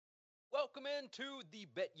Welcome into the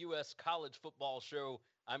BetUS College Football Show.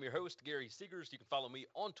 I'm your host, Gary Seegers. You can follow me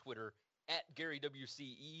on Twitter at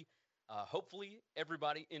GaryWCE. Hopefully,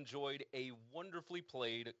 everybody enjoyed a wonderfully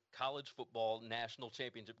played college football national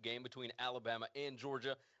championship game between Alabama and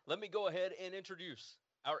Georgia. Let me go ahead and introduce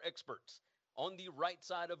our experts. On the right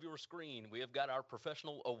side of your screen, we have got our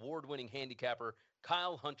professional award-winning handicapper,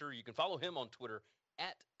 Kyle Hunter. You can follow him on Twitter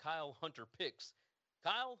at Kyle Hunter Picks.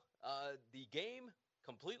 Kyle, the game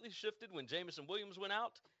completely shifted when Jameson Williams went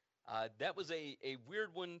out. That was a weird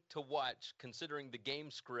one to watch, considering the game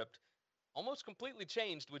script almost completely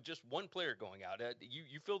changed with just one player going out.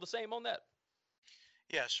 You feel the same on that?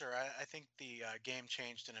 Yeah, sure. I think the game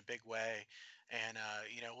changed in a big way, and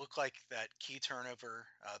it looked like that key turnover,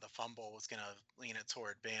 the fumble, was going to lean it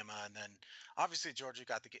toward Bama, and then obviously Georgia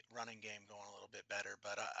got the running game going a little bit better.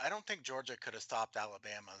 But I don't think Georgia could have stopped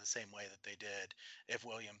Alabama the same way that they did if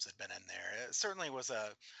Williams had been in there. It certainly was a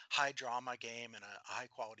high drama game and a high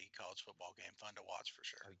quality college football game, fun to watch for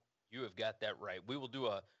sure. You have got that right. We will do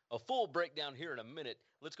a full breakdown here in a minute.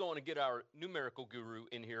 Let's go on and get our numerical guru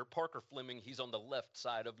in here, Parker Fleming. He's on the left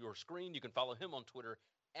side of your screen. You can follow him on Twitter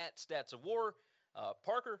at Stats of War.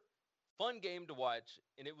 Parker, fun game to watch,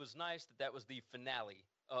 and it was nice that was the finale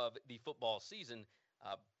of the football season.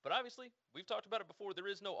 But obviously, we've talked about it before. There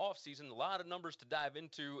is no offseason, a lot of numbers to dive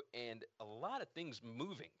into, and a lot of things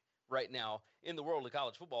moving right now in the world of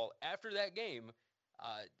college football. After that game,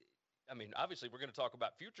 obviously, we're going to talk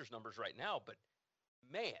about futures numbers right now, but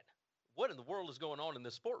man, what in the world is going on in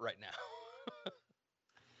this sport right now?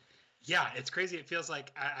 Yeah, it's crazy. It feels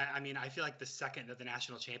like, I feel like the second that the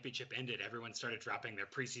national championship ended, everyone started dropping their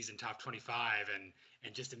preseason top 25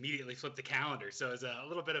 and just immediately flipped the calendar. So it's a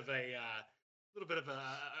little bit of a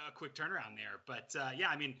quick turnaround there. But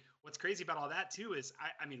what's crazy about all that too is,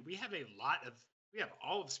 we have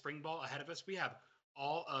all of spring ball ahead of us. We have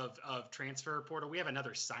all of transfer portal. We have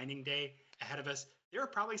another signing day ahead of us. There are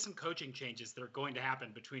probably some coaching changes that are going to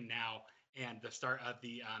happen between now and the start of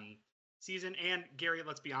the season. And Gary,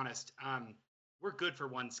 let's be honest, we're good for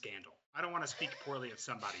one scandal. I don't want to speak poorly of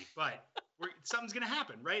somebody, but something's going to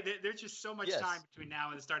happen, right? There's just so much time between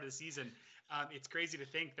now and the start of the season. It's crazy to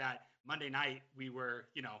think that Monday night we were,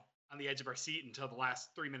 on the edge of our seat until the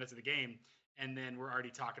last 3 minutes of the game. And then we're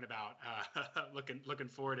already talking about looking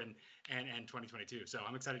forward and 2022. So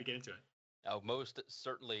I'm excited to get into it. Oh, most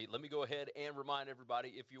certainly. Let me go ahead and remind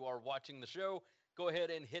everybody, if you are watching the show, go ahead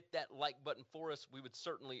and hit that like button for us. We would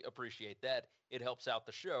certainly appreciate that. It helps out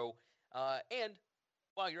the show. And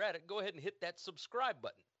while you're at it, go ahead and hit that subscribe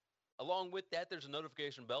button. Along with that, there's a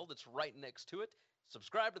notification bell that's right next to it.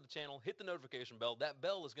 Subscribe to the channel, hit the notification bell. That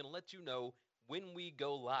bell is going to let you know when we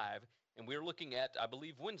go live. And we're looking at, I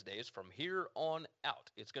believe, Wednesdays from here on out.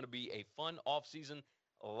 It's going to be a fun off-season,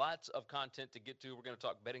 lots of content to get to. We're going to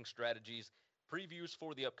talk betting strategies, previews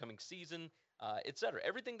for the upcoming season, etc.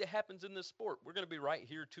 Everything that happens in this sport, we're going to be right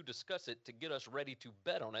here to discuss it, to get us ready to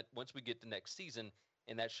bet on it once we get to next season.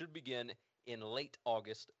 And that should begin in late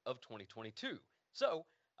August of 2022. So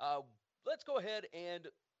let's go ahead and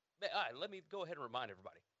let me go ahead and remind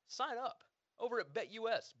everybody, sign up over at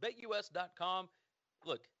BetUS, betus.com.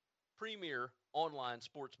 Look, premier online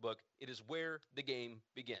sportsbook. It is where the game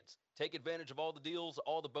begins. Take advantage of all the deals,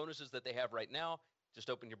 all the bonuses that they have right now. Just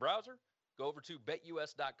open your browser, go over to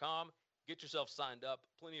betus.com, get yourself signed up,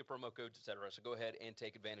 plenty of promo codes, etc. So go ahead and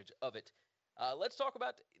take advantage of it. Let's talk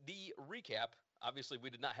about the recap. Obviously, we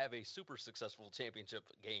did not have a super successful championship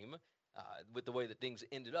game with the way that things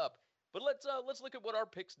ended up. But let's look at what our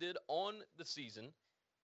picks did on the season.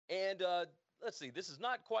 And let's see, this is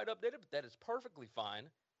not quite updated, but that is perfectly fine.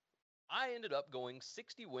 I ended up going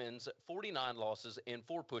 60 wins, 49 losses, and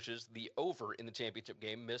 4 pushes. The over in the championship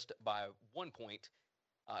game missed by 1 point.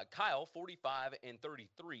 Kyle, 45 and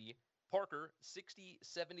 33. Parker, 60,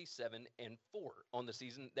 77, and 4 on the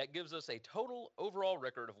season. That gives us a total overall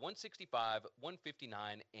record of 165,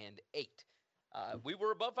 159, and 8. We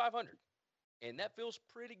were above 500, and that feels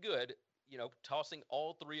pretty good, tossing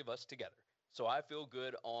all 3 of us together. So I feel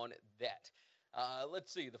good on that.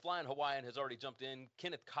 Let's see. The Flying Hawaiian has already jumped in.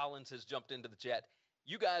 Kenneth Collins has jumped into the chat.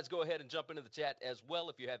 You guys go ahead and jump into the chat as well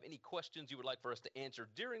if you have any questions you would like for us to answer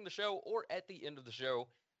during the show or at the end of the show.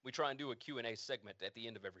 We try and do a Q&A segment at the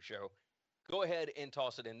end of every show. Go ahead and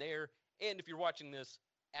toss it in there. And if you're watching this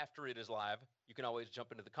after it is live, you can always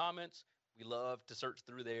jump into the comments. We love to search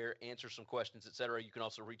through there, answer some questions, etc. You can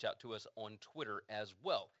also reach out to us on Twitter as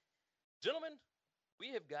well. Gentlemen,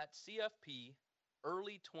 we have got CFP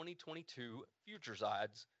early 2022 futures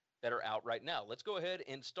odds that are out right now. Let's go ahead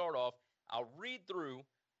and start off. I'll read through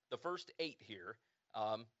the first 8 here.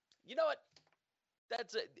 You know what?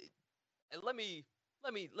 That's it. Let me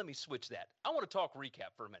let me switch that. I want to talk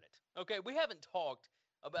recap for a minute. Okay, we haven't talked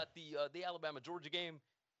about the Alabama Georgia game,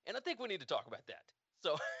 and I think we need to talk about that.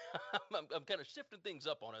 So I'm kind of shifting things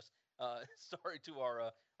up on us. Sorry to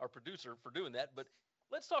our producer for doing that, but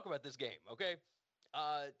let's talk about this game. Okay,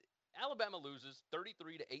 uh, Alabama loses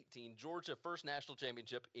 33-18. Georgia first national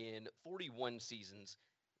championship in 41 seasons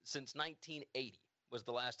since 1980 was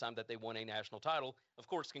the last time that they won a national title. Of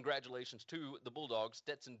course, congratulations to the Bulldogs.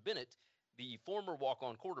 Stetson Bennett, the former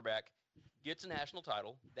walk-on quarterback, gets a national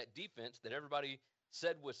title. That defense that everybody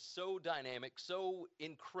said was so dynamic, so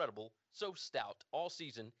incredible, so stout all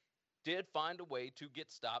season, did find a way to get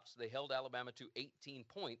stops. They held Alabama to 18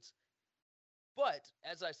 points. But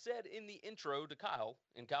as I said in the intro to Kyle,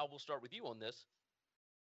 and Kyle, we'll start with you on this,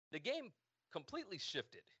 the game completely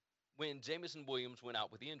shifted when Jamison Williams went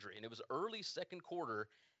out with the injury. And it was early second quarter.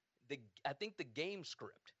 I think the game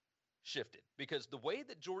script shifted because the way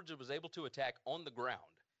that Georgia was able to attack on the ground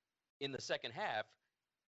in the second half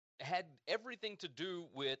had everything to do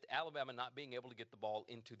with Alabama not being able to get the ball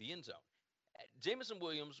into the end zone. Jamison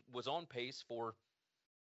Williams was on pace for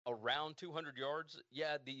around 200 yards.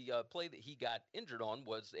 Yeah, the play that he got injured on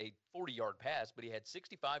was a 40-yard pass, but he had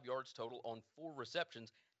 65 yards total on 4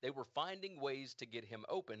 receptions. They were finding ways to get him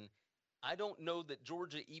open. I don't know that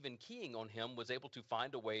Georgia, even keying on him, was able to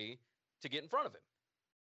find a way to get in front of him.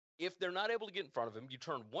 If they're not able to get in front of him, you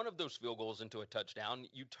turn one of those field goals into a touchdown.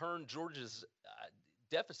 You turn Georgia's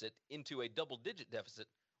deficit into a double-digit deficit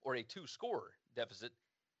or a 2-score deficit.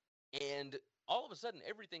 And all of a sudden,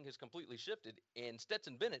 everything has completely shifted. And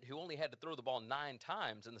Stetson Bennett, who only had to throw the ball 9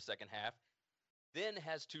 times in the second half, then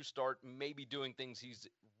has to start maybe doing things he's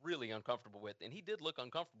really uncomfortable with. And he did look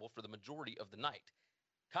uncomfortable for the majority of the night.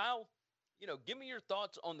 Kyle, give me your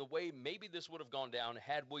thoughts on the way maybe this would have gone down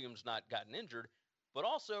had Williams not gotten injured, but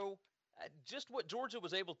also just what Georgia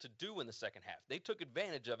was able to do in the second half. They took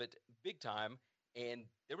advantage of it big time, and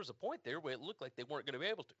there was a point there where it looked like they weren't going to be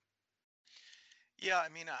able to. Yeah, I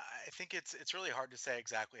mean, I think it's really hard to say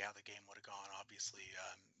exactly how the game would have gone, obviously,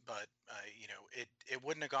 but it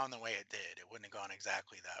wouldn't have gone the way it did. It wouldn't have gone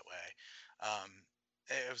exactly that way.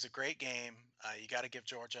 It was a great game. You got to give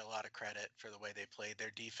Georgia a lot of credit for the way they played.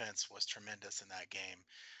 Their defense was tremendous in that game.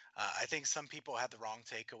 I think some people had the wrong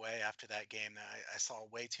takeaway after that game. I saw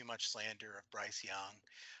way too much slander of Bryce Young.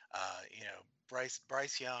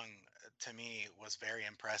 Bryce Young to me was very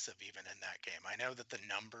impressive even in that game. I know that the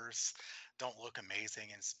numbers don't look amazing,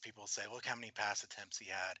 and people say, "Look how many pass attempts he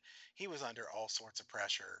had." He was under all sorts of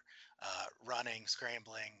pressure, running,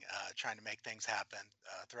 scrambling, trying to make things happen,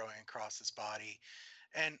 throwing across his body.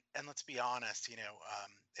 And let's be honest,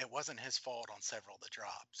 it wasn't his fault on several of the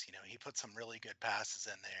drops. He put some really good passes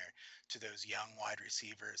in there to those young wide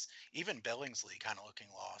receivers. Even Billingsley kind of looking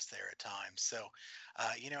lost there at times. So,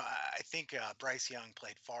 I think Bryce Young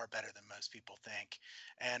played far better than most people think.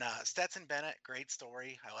 And Stetson Bennett, great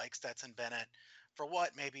story. I like Stetson Bennett. For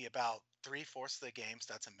what, maybe about 3/4 of the game,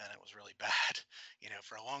 Stetson Bennett was really bad.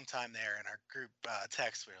 For a long time there in our group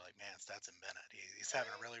text, we were like, man, Stetson Bennett, he's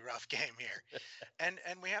having a really rough game here.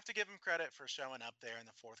 And we have to give him credit for showing up there in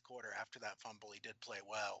the fourth quarter after that fumble. He did play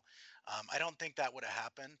well. I don't think that would have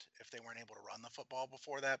happened if they weren't able to run the football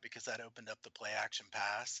before that, because that opened up the play action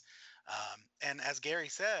pass. And as Gary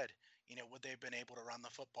said, would they have been able to run the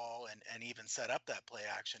football and even set up that play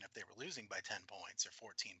action if they were losing by 10 points or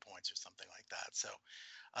 14 points or something like that? So,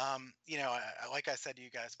 like I said to you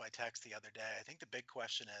guys by text the other day, I think the big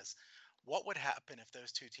question is, what would happen if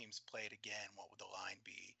those two teams played again? What would the line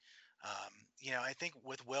be? I think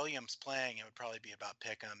with Williams playing, it would probably be about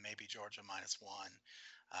pick 'em, maybe Georgia -1.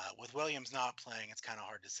 With Williams not playing, it's kind of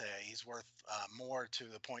hard to say. He's worth more to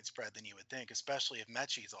the point spread than you would think, especially if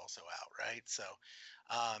Mechie's also out, right? So,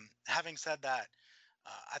 having said that,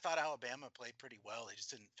 I thought Alabama played pretty well. They just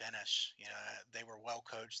didn't finish. They were well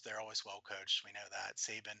coached. They're always well coached. We know that.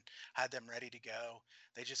 Saban had them ready to go.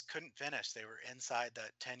 They just couldn't finish. They were inside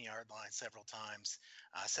that 10-yard line several times,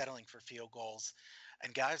 settling for field goals.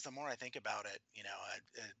 And guys, the more I think about it,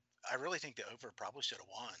 I really think the over probably should have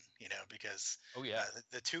won, because Oh yeah,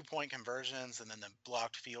 the 2-point conversions and then the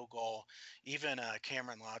blocked field goal, even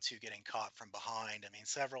Cameron Latu getting caught from behind. I mean,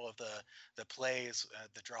 several of the plays,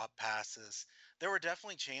 the drop passes, there were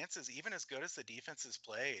definitely chances, even as good as the defenses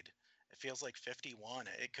played. It feels like 51.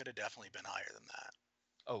 It could have definitely been higher than that.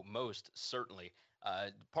 oh most certainly.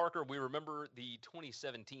 Parker, we remember the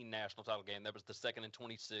 2017 national title game. That was the 2nd and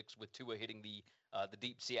 26 with Tua hitting the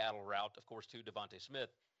deep Seattle route, of course, to Devontae Smith.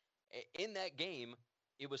 In that game,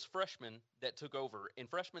 it was freshmen that took over, and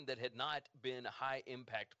freshmen that had not been high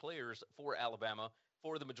impact players for Alabama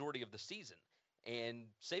for the majority of the season. And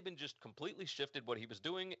Saban just completely shifted what he was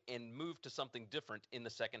doing and moved to something different in the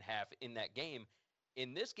second half in that game.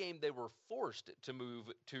 In this game, they were forced to move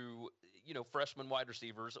to, freshman wide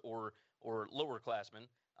receivers or lower classmen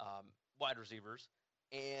wide receivers,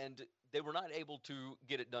 and they were not able to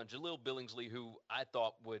get it done. Jaleel Billingsley, who I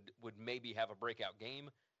thought would maybe have a breakout game,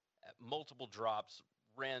 multiple drops,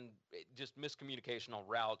 ran just miscommunication on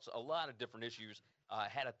routes, a lot of different issues.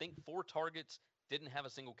 Had I think 4 targets, didn't have a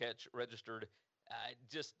single catch registered.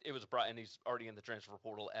 It was a problem, and he's already in the transfer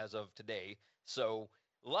portal as of today. So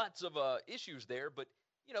lots of issues there. But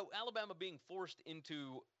Alabama being forced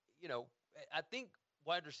into, I think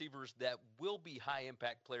wide receivers that will be high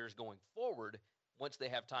impact players going forward once they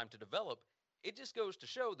have time to develop. It just goes to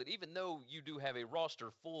show that even though you do have a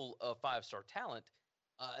roster full of 5-star talent,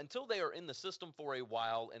 until they are in the system for a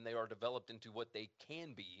while and they are developed into what they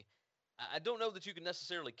can be, I don't know that you can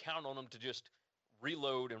necessarily count on them to just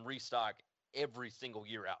reload and restock every single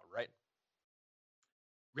year out, right?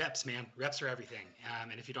 Reps, man. Reps are everything.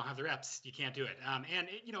 And if you don't have the reps, you can't do it.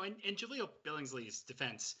 In Jaleel Billingsley's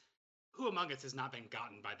defense, who among us has not been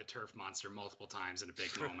gotten by the turf monster multiple times in a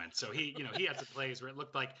big moment? So he had some plays where it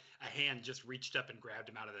looked like a hand just reached up and grabbed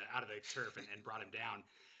him out of the turf and brought him down.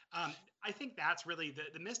 I think that's really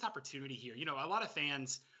the missed opportunity here. A lot of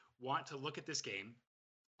fans want to look at this game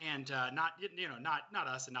and not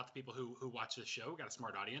us and not the people who watch this show. We got a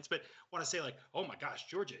smart audience, but want to say like, oh my gosh,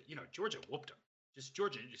 Georgia whooped them.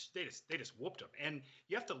 They just whooped them. And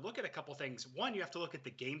you have to look at a couple things. One, you have to look at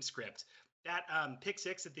the game script. That pick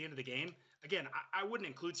six at the end of the game, again, I wouldn't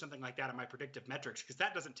include something like that in my predictive metrics because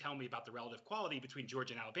that doesn't tell me about the relative quality between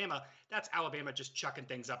Georgia and Alabama. That's Alabama just chucking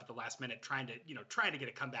things up at the last minute, trying to get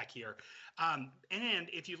a comeback here. And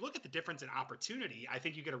if you look at the difference in opportunity, I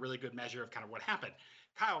think you get a really good measure of kind of what happened.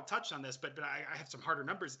 Kyle touched on this, but I have some harder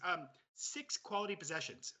numbers. 6 quality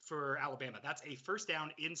possessions for Alabama. That's a first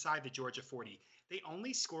down inside the Georgia 40. They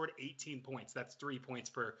only scored 18 points. That's 3 points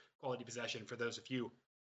per quality possession for those of you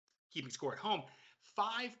keeping score at home.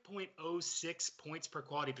 5.06 points per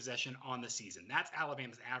quality possession on the season. That's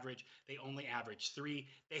Alabama's average. They only averaged 3.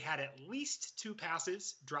 They had at least 2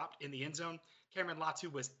 passes dropped in the end zone. Cameron Latu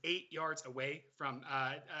was 8 yards away from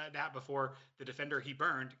that before the defender he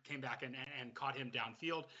burned came back and caught him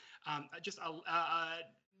downfield.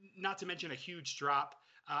 Not to mention a huge drop,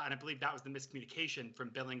 and I believe that was the miscommunication from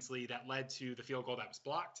Billingsley that led to the field goal that was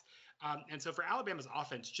blocked. And so for Alabama's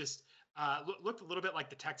offense, just looked a little bit like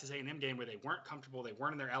the Texas A&M game where they weren't comfortable, they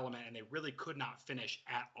weren't in their element, and they really could not finish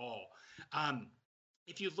at all.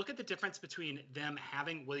 If you look at the difference between them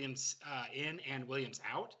having Williams in and Williams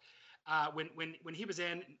out, when he was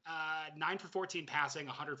in, 9 for 14 passing,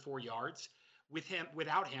 104 yards.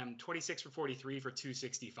 Without him, 26 for 43 for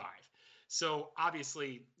 265. So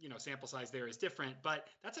obviously, sample size there is different, but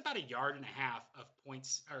that's about 1.5 yards of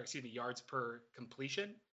points, yards per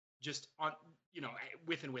completion, just on,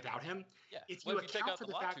 with and without him. Yeah. If you account take out for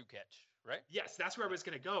the Latu catch, right? Yes, that's where I was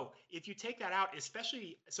going to go. If you take that out,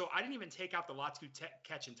 especially, so I didn't even take out the Latu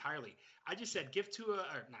catch entirely. I just said give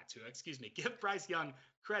Bryce Young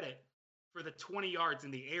credit for the 20 yards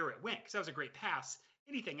in the air it went, because that was a great pass.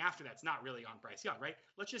 Anything after that's not really on Bryce Young, right?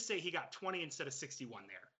 Let's just say he got 20 instead of 61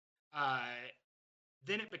 there.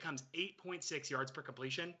 Then it becomes 8.6 yards per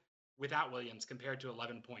completion without Williams compared to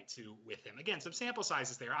 11.2 with him. Again, some sample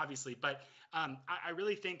sizes there, obviously, but I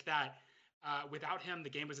really think that without him, the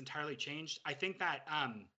game was entirely changed. I think that,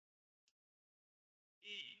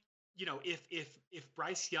 if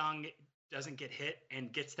Bryce Young doesn't get hit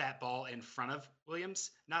and gets that ball in front of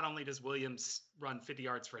Williams, not only does Williams run 50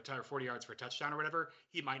 yards for or 40 yards for a touchdown or whatever,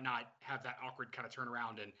 he might not have that awkward kind of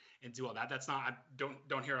turnaround and do all that. That's not,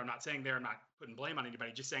 don't hear, I'm not saying there, I'm not putting blame on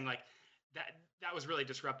anybody, just saying like that was really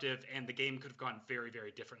disruptive and the game could have gone very,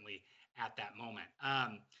 very differently at that moment.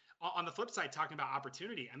 On the flip side, talking about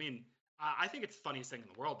opportunity, I mean, I think it's the funniest thing in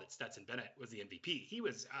the world that Stetson Bennett was the MVP. He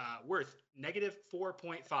was worth negative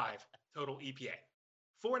 4.5 total EPA.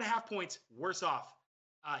 4.5 points worse off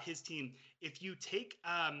his team. If you take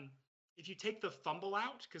the fumble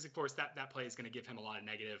out, because of course that play is going to give him a lot of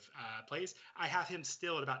negative plays, I have him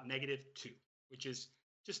still at about -2, which is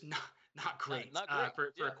just not great, not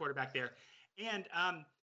great. For a quarterback there. And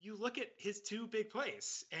you look at his 2 big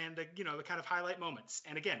plays and the kind of highlight moments.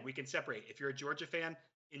 And again, we can separate. If you're a Georgia fan,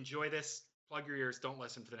 enjoy this. Plug your ears. Don't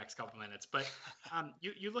listen for the next couple minutes. But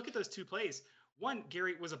you look at those 2 plays. One,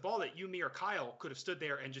 Gary, was a ball that you, me, or Kyle could have stood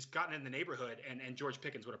there and just gotten in the neighborhood, and George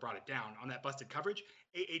Pickens would have brought it down on that busted coverage.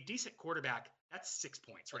 A decent quarterback, that's 6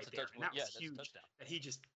 points right there. And that was huge that he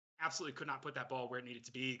just absolutely could not put that ball where it needed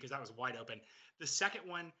to be because that was wide open. The second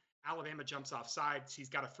one, Alabama jumps off sides. He's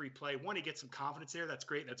got a free play. One, he gets some confidence there. That's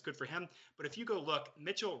great. That's good for him. But if you go look,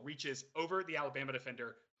 Mitchell reaches over the Alabama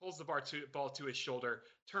defender, pulls the ball to his shoulder,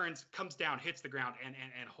 turns, comes down, hits the ground, and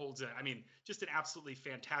holds it. I mean, just an absolutely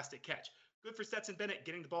fantastic catch. Good for Stetson Bennett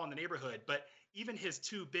getting the ball in the neighborhood. But even his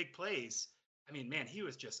two big plays, I mean, man, he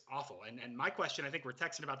was just awful. And my question, I think we're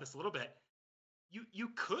texting about this a little bit. You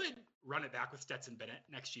could run it back with Stetson Bennett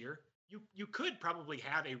next year. You could probably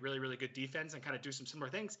have a really, really good defense and kind of do some similar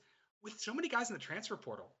things. With so many guys in the transfer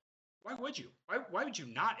portal, why would you? Why would you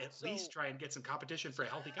not at least try and get some competition for a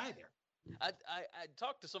healthy guy there? I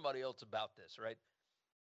talked to somebody else about this, right?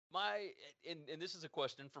 And this is a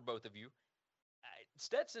question for both of you.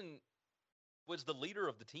 Stetson was the leader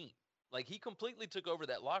of the team. Like, he completely took over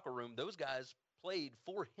that locker room. Those guys played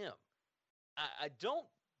for him. I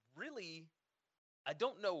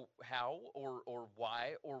don't know how or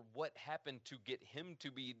why or what happened to get him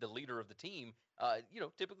to be the leader of the team.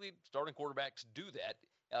 Typically starting quarterbacks do that.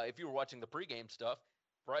 If you were watching the pregame stuff,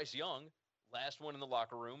 Bryce Young, last one in the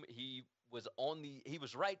locker room, he was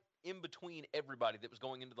right in between everybody that was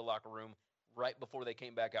going into the locker room right before they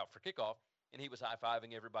came back out for kickoff, and he was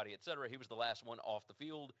high-fiving everybody, etc. He was the last one off the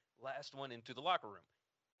field, last one into the locker room.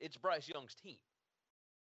 It's Bryce Young's team.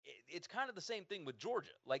 It's kind of the same thing with Georgia.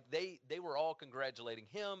 Like, they were all congratulating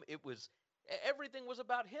him. Everything was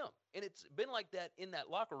about him. And it's been like that in that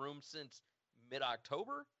locker room since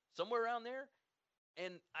mid-October, somewhere around there.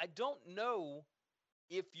 And I don't know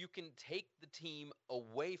if you can take the team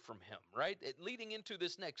away from him, right? Leading into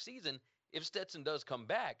this next season, if Stetson does come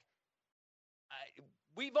back,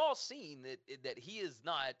 we've all seen that he is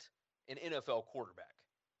not an NFL quarterback.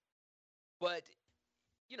 But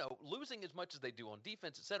losing as much as they do on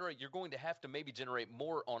defense, et cetera, you're going to have to maybe generate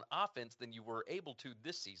more on offense than you were able to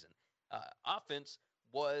this season. Offense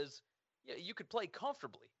was, you could play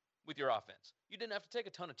comfortably with your offense. You didn't have to take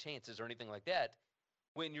a ton of chances or anything like that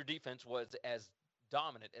when your defense was as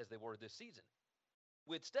dominant as they were this season.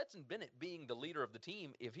 With Stetson Bennett being the leader of the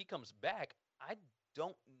team, if he comes back, I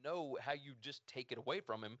don't know how you just take it away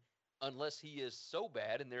from him unless he is so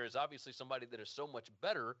bad, and there is obviously somebody that is so much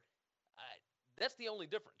better. That's the only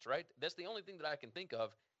difference, right? That's the only thing that I can think of.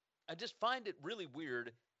 I just find it really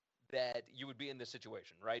weird that you would be in this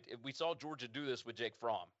situation, right? We saw Georgia do this with Jake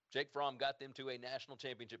Fromm. Jake Fromm got them to a national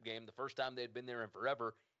championship game, the first time they'd been there in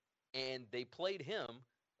forever, and they played him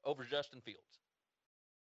over Justin Fields.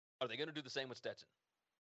 Are they going to do the same with Stetson?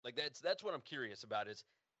 Like, that's what I'm curious about. Is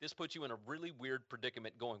this puts you in a really weird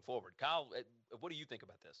predicament going forward? Kyle, what do you think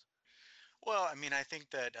about this? Well, I mean, I think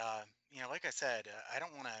that like I said, I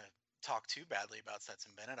don't want to talk too badly about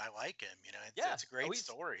Stetson Bennett. I like him. It's a great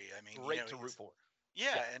story. I mean, great to root for.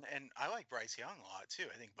 Yeah, and I like Bryce Young a lot too.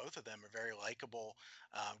 I think both of them are very likable,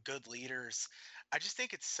 good leaders. I just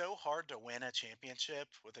think it's so hard to win a championship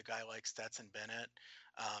with a guy like Stetson Bennett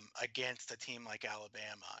against a team like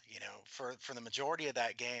Alabama. For the majority of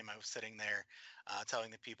that game, I was sitting there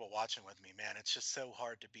telling the people watching with me, man, it's just so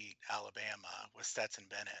hard to beat Alabama with Stetson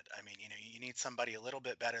Bennett. I mean, you need somebody a little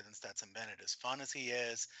bit better than Stetson Bennett. As fun as he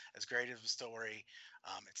is, as great as a story,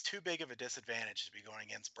 it's too big of a disadvantage to be going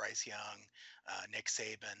against Bryce Young, Nick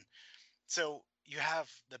Saban. So you have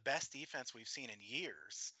the best defense we've seen in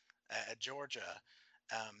years at Georgia.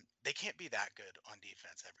 They can't be that good on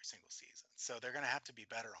defense every single season. So they're going to have to be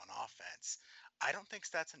better on offense. I don't think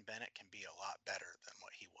Stetson Bennett can be a lot better than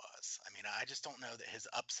what he was. I mean, I just don't know that his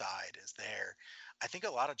upside is there. I think a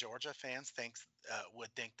lot of Georgia fans would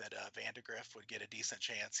think that Vandagriff would get a decent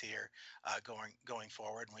chance here going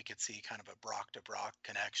forward, and we could see kind of a Brock to Brock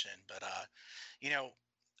connection. But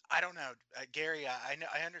I don't know, Gary.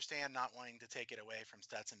 I understand not wanting to take it away from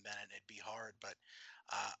Stetson Bennett. It'd be hard, but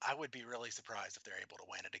I would be really surprised if they're able to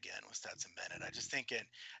win it again with Stetson Bennett. I just think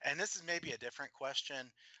and this is maybe a different question,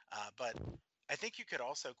 but I think you could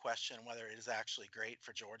also question whether it is actually great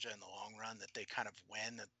for Georgia in the long run that they kind of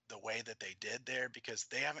win the way that they did there, because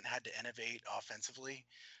they haven't had to innovate offensively.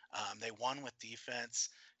 They won with defense.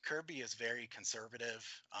 Kirby is very conservative.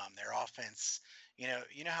 Their offense, you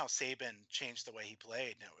know how Saban changed the way he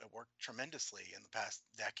played, and it worked tremendously in the past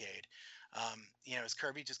decade. Is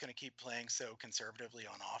Kirby just going to keep playing so conservatively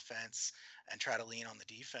on offense and try to lean on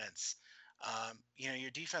the defense?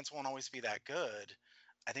 Your defense won't always be that good.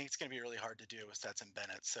 I think it's going to be really hard to do with Stetson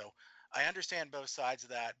Bennett. So I understand both sides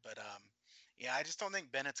of that, but I just don't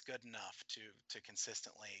think Bennett's good enough to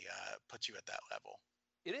consistently put you at that level.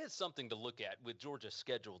 It is something to look at with Georgia's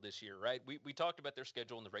schedule this year, right? We talked about their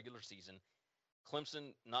schedule in the regular season.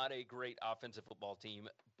 Clemson, not a great offensive football team,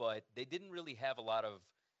 but they didn't really have a lot of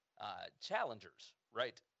challengers,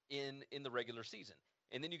 right? in the regular season.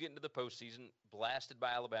 And then you get into the postseason, blasted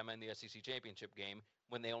by Alabama in the SEC championship game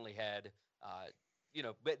when they only had,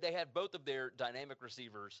 but they had both of their dynamic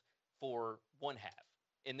receivers for one half.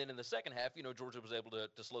 And then in the second half, Georgia was able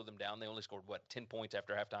to slow them down. They only scored, 10 points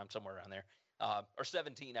after halftime, somewhere around there, or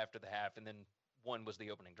 17 after the half, and then one was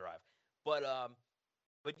the opening drive. But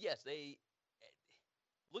yes,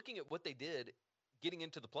 looking at what they did getting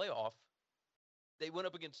into the playoff, they went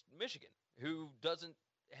up against Michigan, who doesn't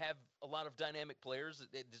have a lot of dynamic players.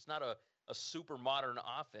 It's not a super modern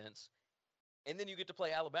offense. And then you get to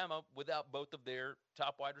play Alabama without both of their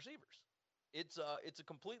top wide receivers. It's a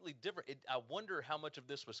completely different. I wonder how much of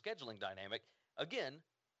this was scheduling dynamic. Again,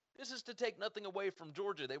 this is to take nothing away from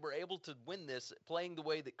Georgia. They were able to win this playing the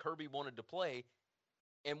way that Kirby wanted to play.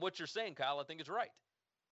 And what you're saying, Kyle, I think is right.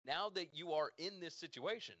 Now that you are in this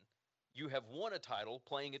situation, you have won a title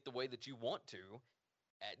playing it the way that you want to.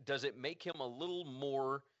 Does it make him a little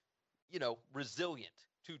more, resilient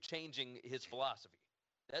to changing his philosophy?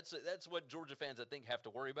 That's what Georgia fans, I think, have to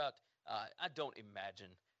worry about. I don't imagine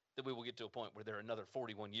that we will get to a point where they're another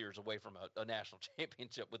 41 years away from a national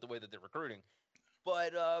championship with the way that they're recruiting.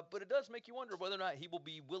 But it does make you wonder whether or not he will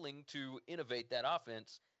be willing to innovate that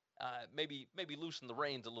offense, maybe loosen the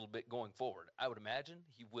reins a little bit going forward. I would imagine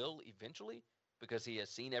he will eventually because he has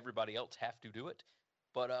seen everybody else have to do it.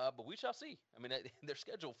 But we shall see. I mean, their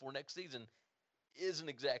schedule for next season isn't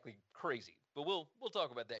exactly crazy. But we'll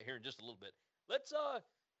talk about that here in just a little bit. Let's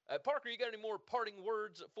Parker, you got any more parting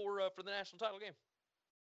words for the national title game?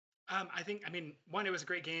 One, it was a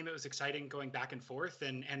great game. It was exciting going back and forth,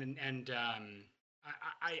 and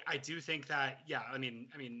I do think that, yeah.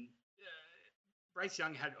 Bryce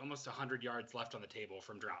Young had almost 100 yards left on the table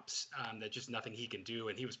from drops. That just nothing he can do,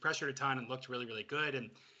 and he was pressured a ton and looked really, really good.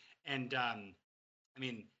 And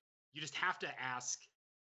you just have to ask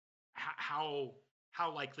how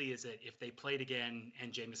likely is it if they played again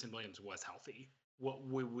and Jameson Williams was healthy?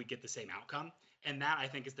 Would we get the same outcome? And that, I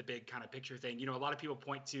think, is the big kind of picture thing. A lot of people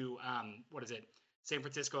point to, San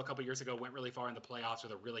Francisco a couple years ago went really far in the playoffs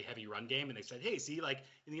with a really heavy run game. And they said, hey, see, like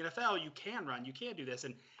in the NFL, you can run, you can do this.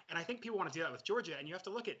 And I think people want to do that with Georgia. And you have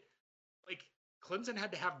to look at, like, Clemson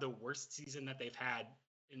had to have the worst season that they've had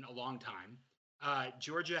in a long time.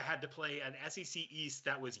 Georgia had to play an SEC East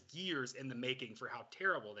that was years in the making for how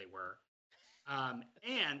terrible they were.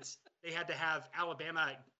 And they had to have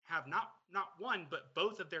Alabama have not one, but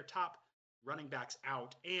both of their top running backs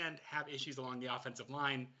out and have issues along the offensive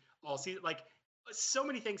line all season. Like, so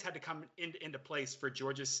many things had to come into place for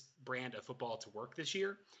Georgia's brand of football to work this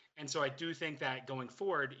year. And so I do think that going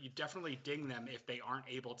forward, you definitely ding them if they aren't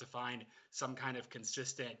able to find some kind of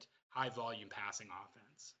consistent high volume passing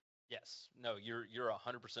offense. Yes. No, you're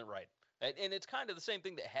 100% right. And it's kind of the same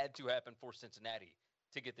thing that had to happen for Cincinnati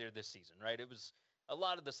to get there this season, right? It was a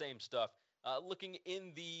lot of the same stuff. Looking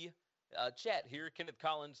in the chat here, Kenneth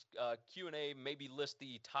Collins, Q&A, maybe list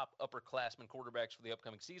the top upperclassmen quarterbacks for the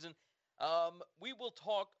upcoming season. We will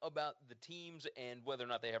talk about the teams and whether or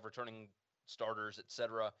not they have returning starters,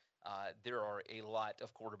 etc. There are a lot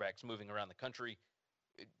of quarterbacks moving around the country.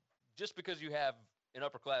 Just because you have an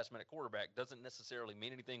upperclassman at quarterback doesn't necessarily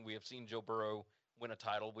mean anything. We have seen Joe Burrow win a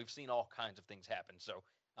title. We've seen all kinds of things happen. So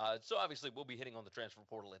obviously we'll be hitting on the transfer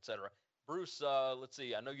portal, etc. Bruce, let's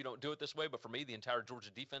see. I know you don't do it this way, but for me, the entire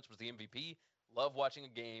Georgia defense was the MVP. Love watching a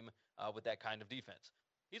game with that kind of defense.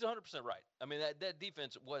 He's 100% right. I mean, that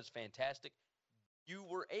defense was fantastic. You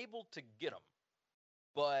were able to get them,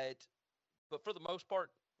 but for the most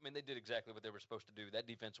part, I mean, they did exactly what they were supposed to do. That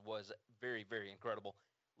defense was very, very incredible.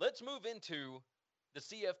 Let's move into the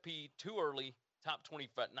CFP too early, top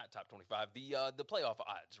 25, not top 25, the playoff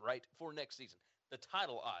odds, right, for next season. The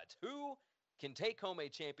title odds. Who can take home a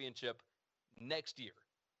championship next year?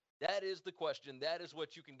 That is the question. That is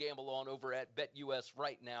what you can gamble on over at BetUS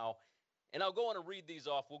right now. And I'll go on and read these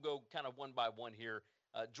off. We'll go kind of one by one here.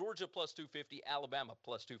 Georgia plus 250, Alabama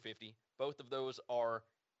plus 250. Both of those are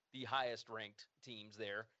the highest ranked teams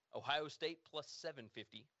there. Ohio State plus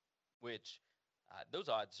 750, which those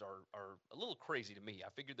odds are a little crazy to me. I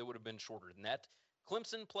figured they would have been shorter than that.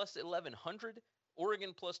 Clemson plus 1,100,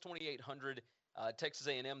 Oregon plus 2,800, Texas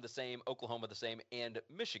A&M the same, Oklahoma the same, and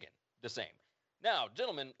Michigan the same. Now,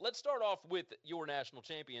 gentlemen, let's start off with your national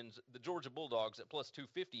champions, the Georgia Bulldogs at plus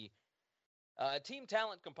 250. Team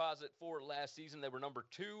talent composite for last season, they were number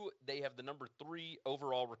 2. They have the number 3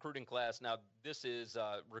 overall recruiting class. Now, this is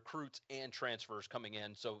recruits and transfers coming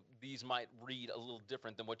in, so these might read a little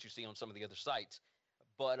different than what you see on some of the other sites.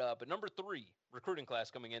 But number 3 recruiting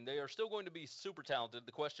class coming in, they are still going to be super talented.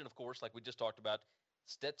 The question, of course, like we just talked about,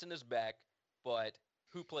 Stetson is back, but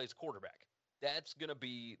who plays quarterback? That's going to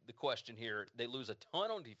be the question here. They lose a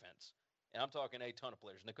ton on defense, and I'm talking a ton of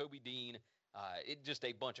players. Nakobe Dean, just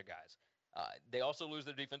a bunch of guys. They also lose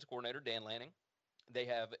their defensive coordinator, Dan Lanning. They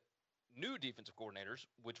have new defensive coordinators,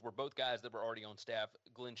 which were both guys that were already on staff,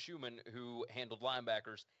 Glenn Schumann, who handled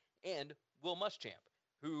linebackers, and Will Muschamp,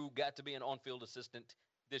 who got to be an on-field assistant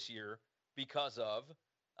this year because of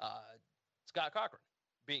Scott Cochran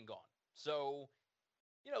being gone. So,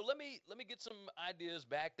 let me get some ideas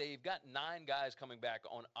back. They've got 9 guys coming back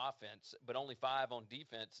on offense, but only 5 on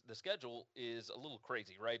defense. The schedule is a little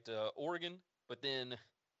crazy, right? Oregon, but then,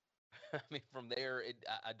 from there,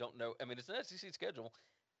 I don't know. It's an SEC schedule.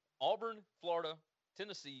 Auburn, Florida,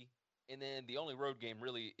 Tennessee, and then the only road game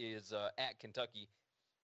really is at Kentucky.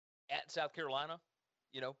 At South Carolina,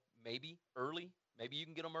 maybe early. Maybe you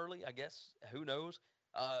can get them early, I guess. Who knows?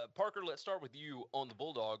 Parker, let's start with you on the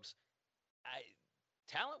Bulldogs.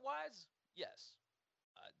 Talent-wise, yes.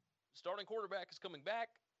 Starting quarterback is coming back.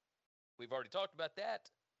 We've already talked about that.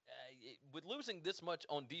 With losing this much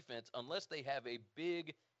on defense, unless they have a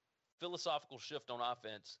big philosophical shift on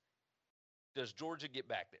offense, does Georgia get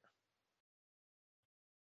back there?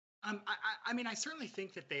 I certainly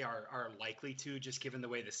think that they are likely to, just given the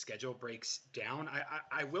way the schedule breaks down.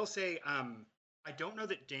 I will say, I don't know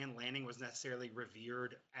that Dan Lanning was necessarily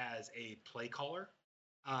revered as a play caller,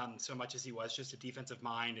 so much as he was just a defensive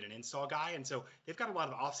mind and an install guy. And so they've got a lot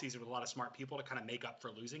of offseason with a lot of smart people to kind of make up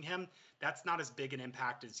for losing him. That's not as big an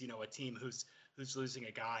impact as, a team who's losing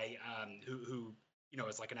a guy who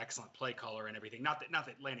is like an excellent play caller and everything. Not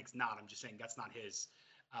that Lanning's not. I'm just saying that's not his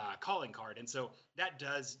calling card. And so that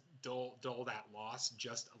does dull that loss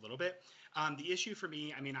just a little bit. The issue for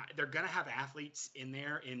me, they're going to have athletes in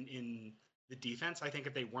there in the defense. I think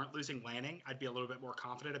if they weren't losing Lanning, I'd be a little bit more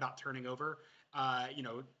confident about turning over,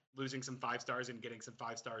 losing some 5-stars and getting some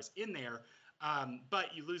 5-stars in there.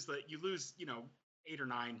 But you lose 8 or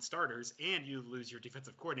 9 starters and you lose your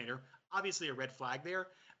defensive coordinator. Obviously a red flag there.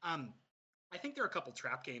 I think there are a couple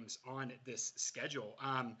trap games on this schedule.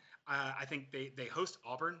 I think they host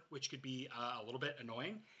Auburn, which could be a little bit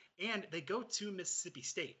annoying. And they go to Mississippi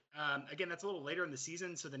State. Again, that's a little later in the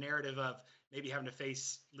season, so the narrative of maybe having to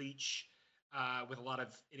face Leach with a lot of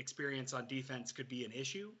inexperience on defense could be an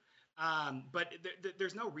issue. But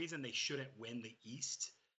there's no reason they shouldn't win the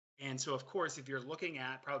East. And so, of course, if you're looking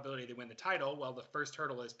at probability they win the title, well, the first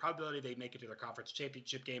hurdle is probability they make it to their conference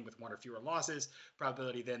championship game with 1 or fewer losses,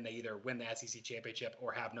 probability then they either win the SEC championship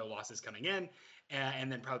or have no losses coming in,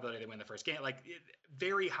 and then probability they win the first game.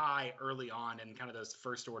 Very high early on in kind of those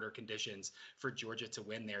first order conditions for Georgia to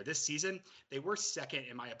win there. This season, they were second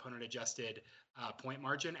in my opponent adjusted point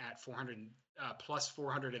margin at plus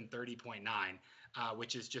 430.9.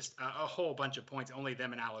 Which is just a whole bunch of points. Only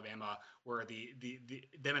them and Alabama were the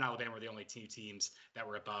only 2 teams that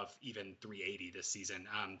were above even 380 this season.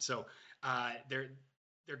 So they're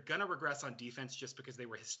gonna regress on defense just because they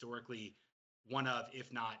were historically one of,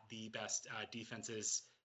 if not the best defenses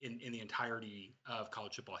in the entirety of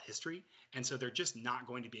college football history. And so they're just not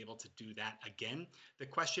going to be able to do that again. The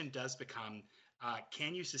question does become,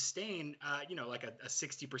 can you sustain, like a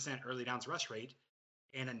 60% early downs rush rate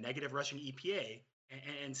and a negative rushing EPA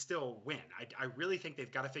and still win? I really think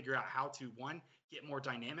they've got to figure out how to, one, get more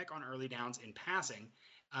dynamic on early downs in passing.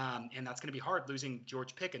 And that's going to be hard losing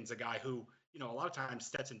George Pickens, a guy who, a lot of times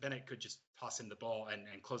Stetson Bennett could just toss him the ball and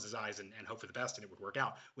close his eyes and hope for the best, and it would work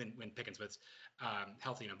out when Pickens was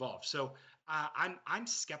healthy and involved. So I'm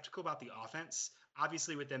skeptical about the offense.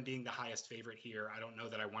 Obviously, with them being the highest favorite here, I don't know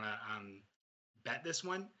that I want to bet this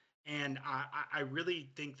one. And I really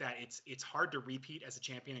think that it's hard to repeat as a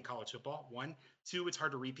champion in college football. 1, 2, it's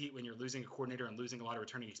hard to repeat when you're losing a coordinator and losing a lot of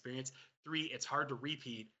returning experience. 3, it's hard to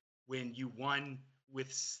repeat when you won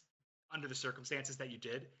under the circumstances that you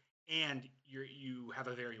did, and you have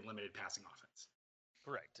a very limited passing offense.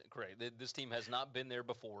 Correct. This team has not been there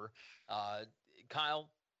before.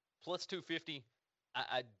 Kyle, plus 250.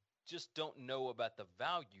 I just don't know about the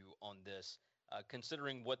value on this,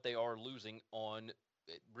 considering what they are losing on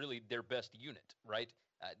really their best unit, right?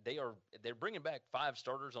 They're bringing back 5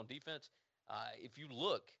 starters on defense. If you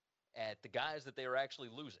look at the guys that they are actually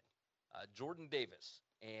losing, Jordan Davis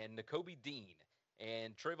and Nakobe Dean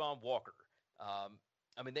and Trayvon Walker,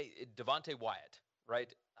 Devontae Wyatt,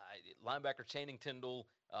 right? Linebacker Channing Tindall,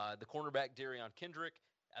 the cornerback Darion Kendrick.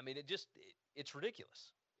 It's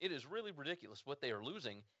ridiculous. It is really ridiculous what they are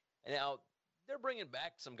losing. And now they're bringing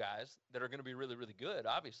back some guys that are going to be really, really good,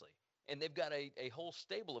 obviously. And they've got a whole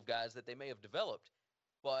stable of guys that they may have developed.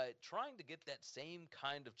 But trying to get that same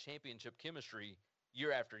kind of championship chemistry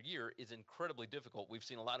year after year is incredibly difficult. We've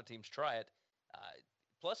seen a lot of teams try it.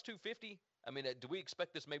 Plus 250, I mean, do we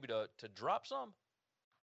expect this maybe to drop some?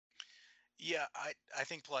 Yeah, I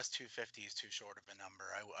think plus 250 is too short of a number.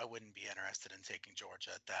 I wouldn't be interested in taking Georgia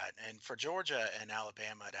at that. And for Georgia and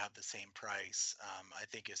Alabama to have the same price, I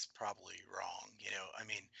think is probably wrong. I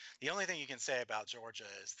mean, the only thing you can say about Georgia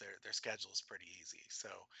is their schedule is pretty easy. So,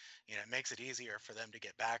 it makes it easier for them to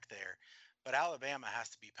get back there. But Alabama has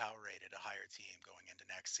to be power rated a higher team going into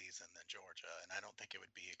next season than Georgia, and I don't think it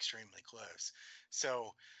would be extremely close.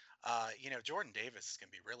 So, Jordan Davis is going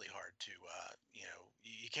to be really hard to,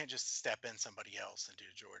 you can't just step in somebody else and do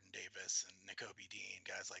Jordan Davis and N'Kobe Dean,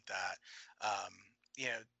 guys like that. Um, you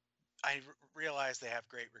know, realize they have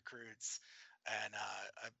great recruits, and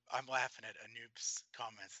I'm laughing at Anoop's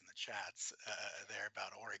comments in the chats there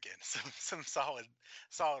about Oregon. Some solid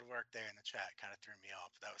work there in the chat. Kind of threw me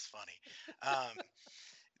off. That was funny. Um,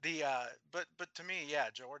 but to me, yeah,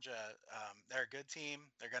 Georgia, they're a good team.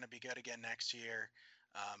 They're going to be good again next year.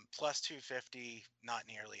 Plus 250, not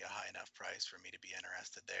nearly a high enough price for me to be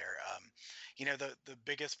interested there. The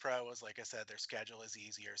biggest pro is, like I said, their schedule is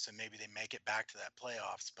easier, so maybe they make it back to that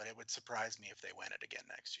playoffs. But it would surprise me if they win it again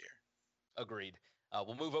next year. Agreed.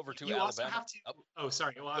 We'll move over to you Alabama. Also have to. Oh,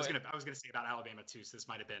 sorry. Well, I was gonna say about Alabama too. So this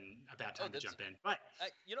might have been a bad time to jump in. But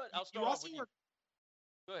you know what? I'll start off with you.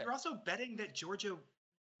 Go ahead. You're also betting that Georgia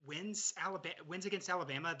wins against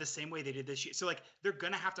Alabama the same way they did this year. So like they're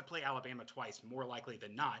gonna have to play Alabama twice, more likely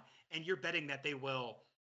than not. And you're betting that they will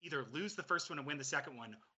either lose the first one and win the second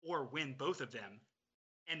one, or win both of them,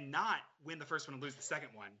 and not win the first one and lose the second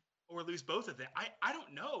one, or lose both of them. I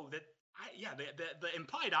don't know that. The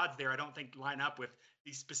implied odds there I don't think line up with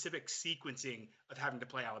the specific sequencing of having to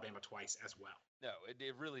play Alabama twice as well. No,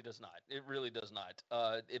 it really does not. It really does not.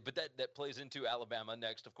 But that plays into Alabama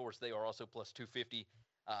next. Of course, they are also plus 250.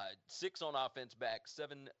 6 on offense back,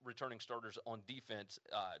 7 returning starters on defense.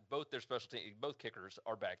 Both their both kickers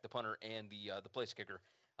are back, the punter and the place kicker.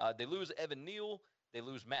 They lose Evan Neal. They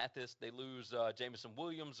lose Mathis. They lose Jameson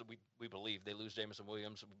Williams. We believe they lose Jameson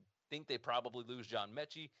Williams. We think they probably lose John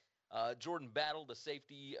Mechie. Jordan Battle, the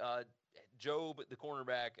safety. Job, the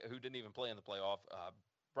cornerback, who didn't even play in the playoff.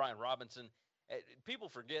 Brian Robinson. People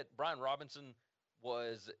forget Brian Robinson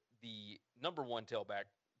was the number 1 tailback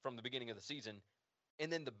from the beginning of the season. And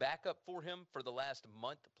then the backup for him for the last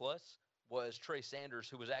month plus was Trey Sanders,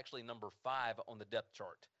 who was actually number 5 on the depth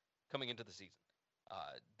chart coming into the season.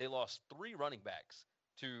 They lost 3 running backs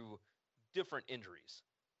to different injuries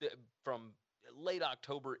from late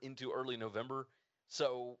October into early November.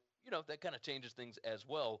 So, that kind of changes things as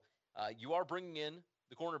well. You are bringing in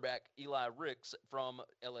the cornerback Eli Ricks from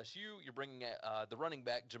LSU. You're bringing the running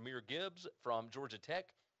back Jahmyr Gibbs from Georgia Tech.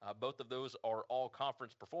 Both of those are all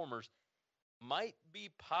conference performers. Might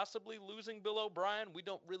be possibly losing Bill O'Brien. We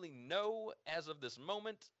don't really know as of this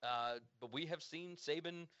moment, but we have seen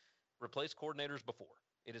Saban replace coordinators before.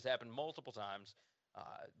 It has happened multiple times.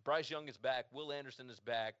 Bryce Young is back. Will Anderson is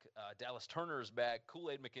back. Dallas Turner is back.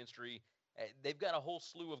 Kool-Aid McKinstry. They've got a whole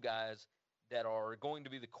slew of guys that are going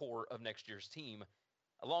to be the core of next year's team.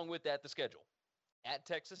 Along with that, the schedule. At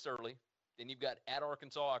Texas early. Then you've got at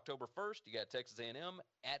Arkansas October 1st. You got Texas A&M,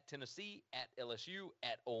 at Tennessee, at LSU,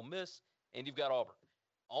 at Ole Miss, and you've got Auburn.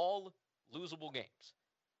 All losable games.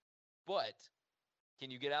 But can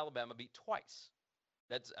you get Alabama beat twice?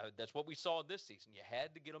 That's what we saw this season. You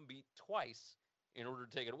had to get them beat twice in order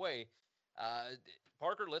to take it away.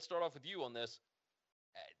 Parker, let's start off with you on this.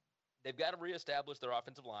 They've got to reestablish their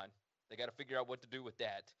offensive line. They got to figure out what to do with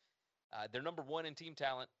that. They're number 1 in team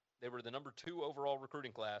talent. They were the number 2 overall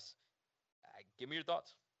recruiting class. Give me your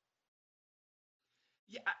thoughts.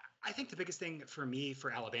 Yeah, I think the biggest thing for me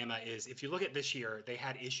for Alabama is if you look at this year, they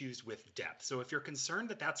had issues with depth. So if you're concerned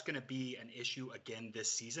that that's going to be an issue again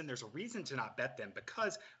this season, there's a reason to not bet them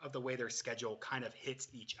because of the way their schedule kind of hits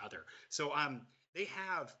each other. So they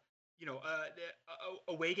have,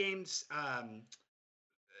 away games.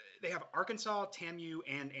 They have Arkansas, TAMU,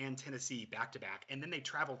 and Tennessee back to back, and then they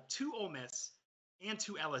travel to Ole Miss and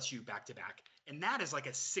to LSU back to back, and that is like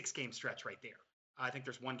a 6-game stretch right there. I think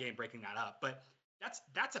there's 1 game breaking that up, but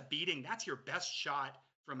that's a beating. That's your best shot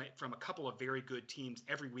from a couple of very good teams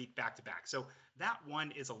every week back to back. So that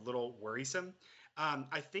one is a little worrisome.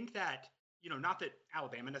 I think that not that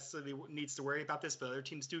Alabama necessarily needs to worry about this, but other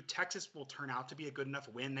teams do. Texas will turn out to be a good enough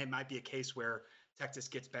win. They might be a case where Texas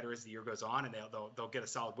gets better as the year goes on, and they'll get a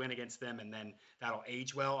solid win against them, and then that'll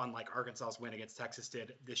age well. Unlike Arkansas's win against Texas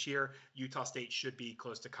did this year, Utah State should be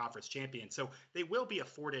close to conference champion. So they will be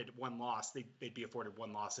afforded 1 loss. They'd be afforded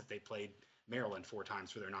 1 loss if they played Maryland 4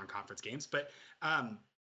 times for their non-conference games. But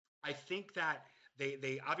I think that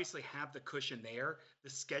they obviously have the cushion there. The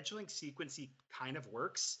scheduling sequence kind of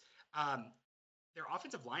works. their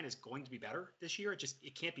offensive line is going to be better this year.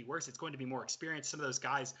 It can't be worse. It's going to be more experienced. Some of those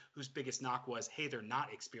guys whose biggest knock was, hey, they're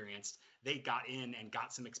not experienced. They got in and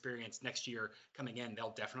got some experience next year coming in.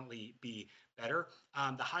 They'll definitely be better.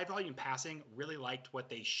 The high volume passing, really liked what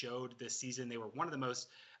they showed this season. They were one of the most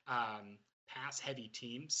pass heavy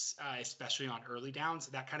teams, especially on early downs.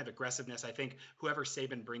 That kind of aggressiveness, I think whoever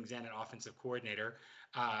Saban brings in an offensive coordinator,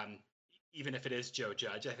 even if it is Joe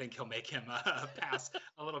Judge, I think he'll make him pass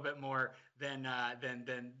a little bit more than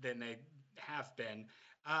they have been.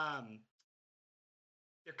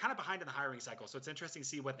 They're kind of behind in the hiring cycle, so it's interesting to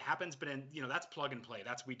see what happens. But that's plug and play.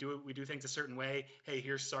 We do things a certain way. Hey,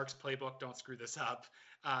 here's Sark's playbook. Don't screw this up.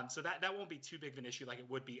 So that won't be too big of an issue like it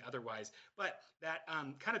would be otherwise. But that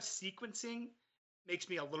kind of sequencing makes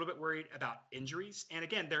me a little bit worried about injuries. And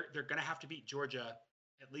again, they're going to have to beat Georgia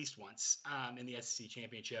at least once in the SEC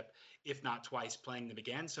championship, if not twice, playing them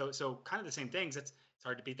again. So kind of the same things. It's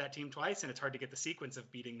hard to beat that team twice, and it's hard to get the sequence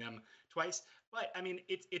of beating them twice. But I mean,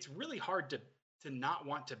 it's really hard to not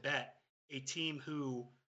want to bet a team who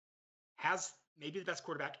has maybe the best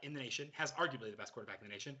quarterback in the nation, has arguably the best quarterback in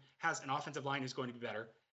the nation, has an offensive line who's going to be better,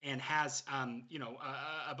 and has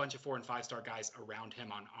a bunch of 4 and 5 star guys around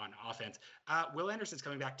him on offense. Will Anderson's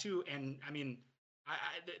coming back too, and I mean,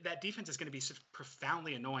 that defense is going to be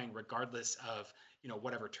profoundly annoying regardless of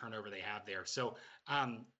whatever turnover they have there. So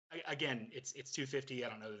again, it's 250. I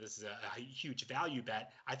don't know that this is a huge value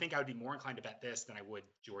bet. I think I would be more inclined to bet this than I would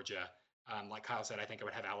Georgia. Like Kyle said, I think I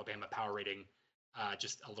would have Alabama power rating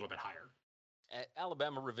just a little bit higher.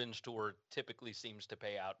 Alabama Revenge Tour typically seems to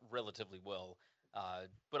pay out relatively well,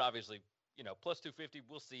 but obviously, plus 250.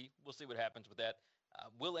 We'll see what happens with that.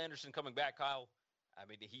 Will Anderson coming back, Kyle. I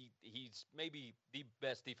mean, he's maybe the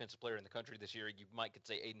best defensive player in the country this year. You might could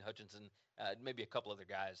say Aiden Hutchinson, maybe a couple other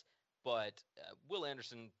guys, but Will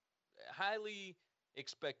Anderson highly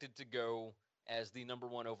expected to go as the number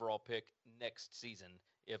 1 overall pick next season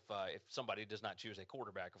if somebody does not choose a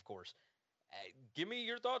quarterback, of course. Give me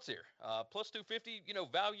your thoughts here. Plus 250,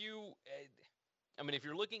 value. I mean, if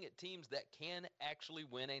you're looking at teams that can actually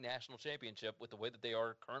win a national championship with the way that they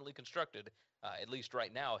are currently constructed, at least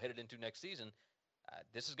right now, headed into next season,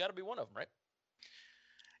 this has got to be one of them, right?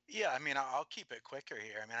 Yeah, I mean, I'll keep it quicker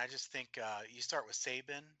here. I mean, I just think you start with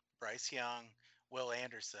Saban, Bryce Young, Will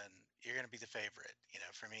Anderson. You're going to be the favorite.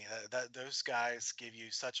 For me, those guys give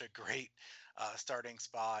you such a great starting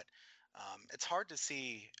spot. It's hard to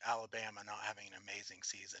see Alabama not having an amazing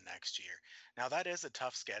season next year. Now, that is a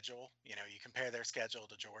tough schedule. You compare their schedule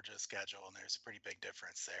to Georgia's schedule, and there's a pretty big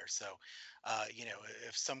difference there. So,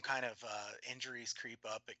 if some kind of injuries creep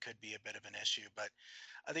up, it could be a bit of an issue. But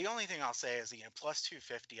the only thing I'll say is, plus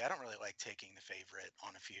 250, I don't really like taking the favorite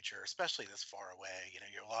on a future, especially this far away.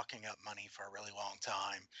 You're locking up money for a really long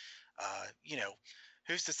time.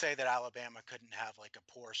 Who's to say that Alabama couldn't have like a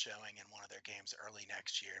poor showing in one of their games early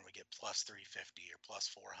next year and we get plus 350 or plus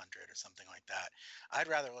 400 or something like that? I'd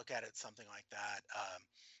rather look at it something like that.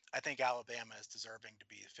 I think Alabama is deserving to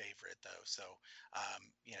be the favorite, though. So,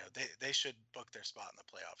 they should book their spot in the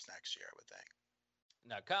playoffs next year, I would think.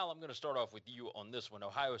 Now, Kyle, I'm going to start off with you on this one.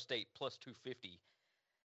 Ohio State plus 250.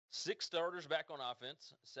 6 starters back on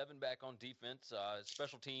offense, 7 back on defense.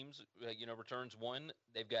 Special teams, returns 1.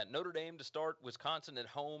 They've got Notre Dame to start, Wisconsin at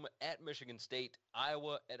home, at Michigan State,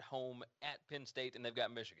 Iowa at home, at Penn State, and they've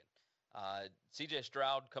got Michigan. C.J.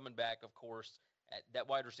 Stroud coming back, of course. That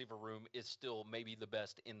wide receiver room is still maybe the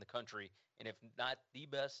best in the country, and if not the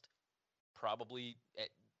best, probably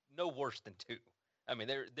no worse than 2. I mean,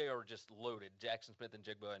 they are just loaded. Jackson Smith and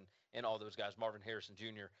Jigba and all those guys, Marvin Harrison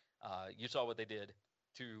Jr. You saw what they did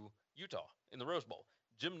to Utah in the Rose Bowl.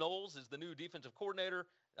 Jim Knowles is the new defensive coordinator.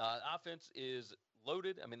 Offense is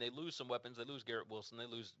loaded. I mean, they lose some weapons. They lose Garrett Wilson. They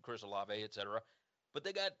lose Chris Olave, etc. But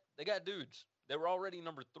they got dudes. They were already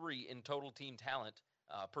number 3 in total team talent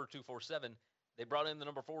per 247. They brought in the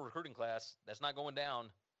number 4 recruiting class. That's not going down.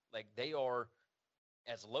 Like, they are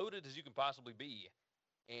as loaded as you can possibly be.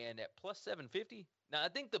 And at plus 750, now I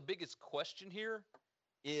think the biggest question here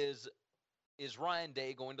is Ryan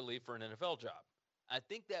Day going to leave for an NFL job? I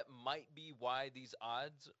think that might be why these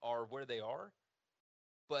odds are where they are.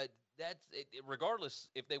 But that's it, regardless,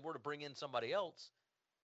 if they were to bring in somebody else,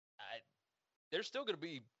 they're still going to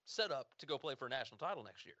be set up to go play for a national title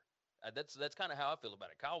next year. That's kind of how I feel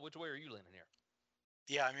about it. Kyle, which way are you leaning here?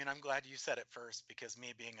 Yeah, I mean, I'm glad you said it first because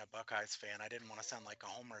me being a Buckeyes fan, I didn't want to sound like a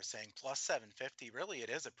homer saying plus 750. Really, it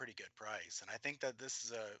is a pretty good price. And I think that this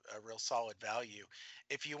is a real solid value.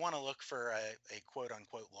 If you want to look for a quote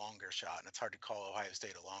unquote longer shot, and it's hard to call Ohio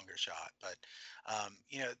State a longer shot, but,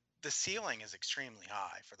 the ceiling is extremely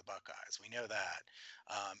high for the Buckeyes. We know that.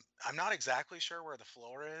 I'm not exactly sure where the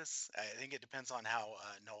floor is. I think it depends on how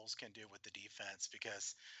Knowles can do with the defense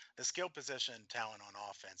because the skill position talent on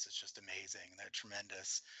offense is just amazing. They're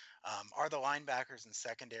tremendous. Are the linebackers and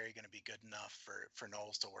secondary going to be good enough for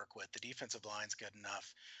Knowles to work with? The defensive line's good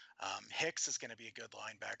enough. Hicks is going to be a good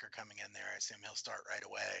linebacker coming in there. I assume he'll start right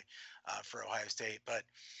away for Ohio State. But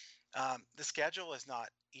the schedule is not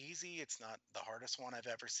easy. It's not the hardest one I've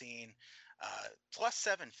ever seen. Plus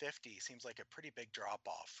 750 seems like a pretty big drop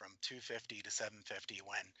off from 250 to 750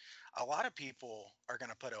 when a lot of people are going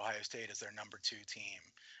to put Ohio State as their number 2 team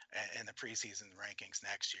in the preseason rankings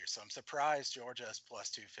next year. So I'm surprised Georgia is plus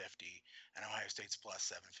 250 and Ohio State's plus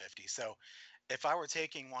 750. So if I were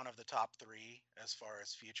taking one of the top 3 as far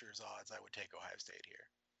as futures odds, I would take Ohio State here.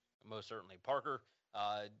 Most certainly. Parker,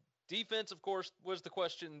 defense, of course, was the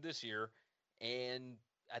question this year, and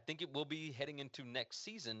I think it will be heading into next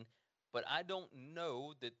season, but I don't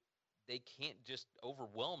know that they can't just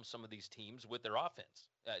overwhelm some of these teams with their offense.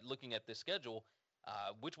 Looking at this schedule,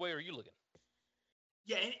 which way are you looking?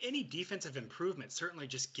 Yeah, any defensive improvement certainly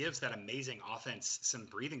just gives that amazing offense some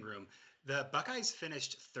breathing room. The Buckeyes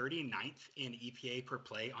finished 39th in EPA per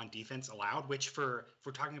play on defense allowed, which if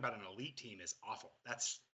we're talking about an elite team is awful.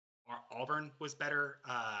 That's Auburn was better.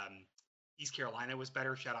 East Carolina was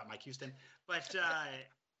better. Shout out Mike Houston. But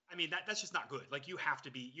I mean that's just not good. Like you have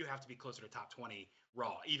to be closer to top 20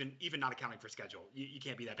 raw, even not accounting for schedule. You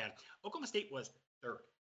can't be that bad. Oklahoma State was third.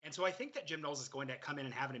 And so I think that Jim Knowles is going to come in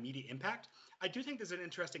and have an immediate impact. I do think there's an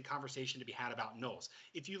interesting conversation to be had about Knowles.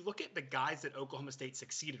 If you look at the guys that Oklahoma State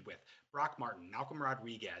succeeded with, Brock Martin, Malcolm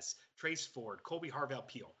Rodriguez, Trace Ford, Colby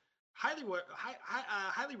Harvell-Peel,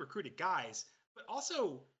 highly recruited guys, but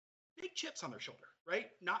also big chips on their shoulder, right?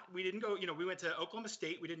 We didn't go, we went to Oklahoma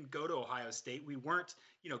State. We didn't go to Ohio State. We weren't,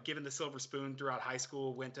 given the silver spoon throughout high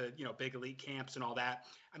school, went to, big elite camps and all that.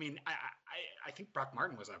 I mean, I think Brock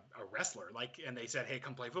Martin was a wrestler, and they said, hey,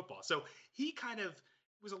 come play football. So he kind of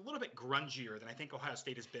was a little bit grungier than I think Ohio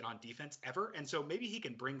State has been on defense ever. And so maybe he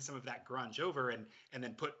can bring some of that grunge over and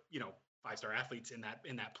then put, 5-star athletes in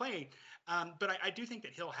that play. But I do think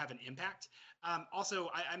that he'll have an impact. Also,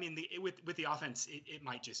 I mean, with the offense, it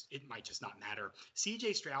might just not matter.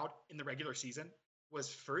 CJ Stroud in the regular season was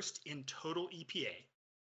first in total EPA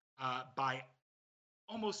by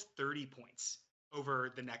almost 30 points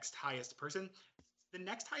over the next highest person. The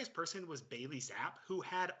next highest person was Bailey Zapp, who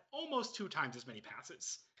had almost 2 times as many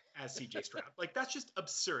passes as CJ Stroud. That's just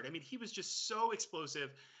absurd. I mean, he was just so explosive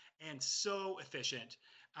and so efficient.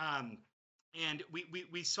 And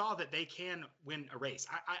we saw that they can win a race.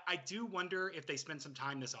 I do wonder if they spend some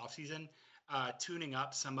time this offseason tuning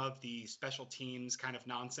up some of the special teams kind of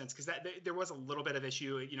nonsense, because there was a little bit of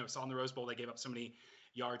issue. Saw in the Rose Bowl, they gave up so many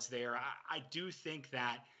yards there. I do think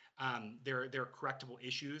that there are correctable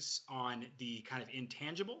issues on the kind of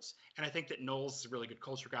intangibles. And I think that Knowles is a really good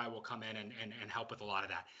culture guy, will come in and help with a lot of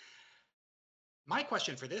that. My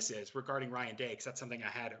question for this is regarding Ryan Day, because that's something I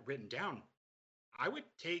had written down. I would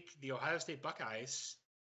take the Ohio State Buckeyes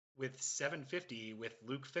with 750 with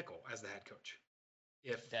Luke Fickell as the head coach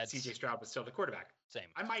if CJ Stroud was still the quarterback. Same.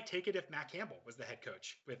 I might take it if Matt Campbell was the head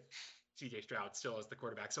coach with CJ Stroud still as the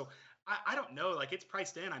quarterback. So I don't know. It's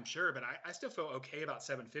priced in, I'm sure, but I still feel okay about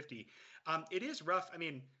 750. It is rough. I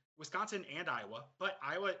mean, Wisconsin and Iowa, but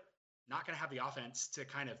Iowa not going to have the offense to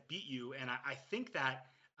kind of beat you. And I think that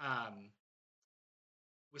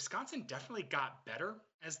Wisconsin definitely got better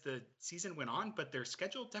as the season went on, but their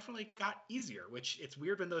schedule definitely got easier, which it's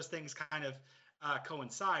weird when those things kind of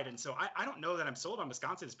coincide. And so I don't know that I'm sold on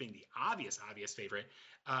Wisconsin as being the obvious favorite,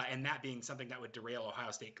 and that being something that would derail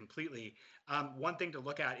Ohio State completely. One thing to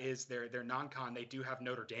look at is their non-con. They do have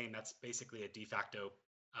Notre Dame. That's basically a de facto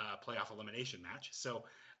playoff elimination match. So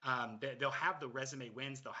they'll have the resume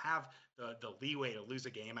wins. They'll have the leeway to lose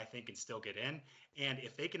a game, I think, and still get in. And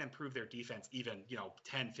if they can improve their defense even,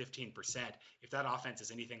 10, 15%, if that offense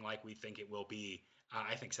is anything like we think it will be,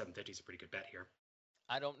 I think 750 is a pretty good bet here.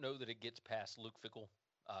 I don't know that it gets past Luke Fickell.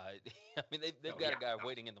 I mean, they've got a guy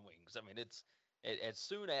waiting in the wings. I mean, it's as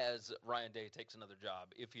soon as Ryan Day takes another job,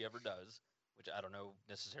 if he ever does, which I don't know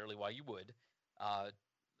necessarily why you would.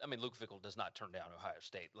 I mean, Luke Fickell does not turn down Ohio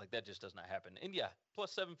State. That just does not happen. And yeah,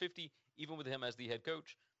 plus 750, even with him as the head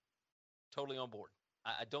coach, totally on board.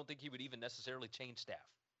 I don't think he would even necessarily change staff.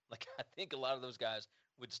 I think a lot of those guys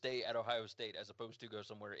would stay at Ohio State as opposed to go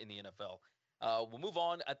somewhere in the NFL. We'll move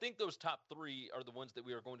on. I think those top 3 are the ones that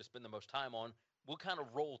we are going to spend the most time on. We'll kind of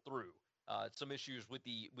roll through some issues with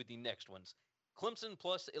the next ones. Clemson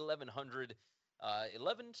plus 1,100,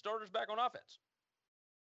 11 starters back on offense.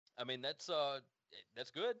 I mean, that's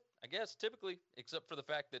that's good, I guess, typically, except for the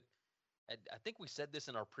fact that I think we said this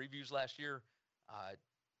in our previews last year.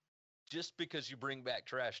 Just because you bring back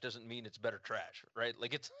trash doesn't mean it's better trash, right?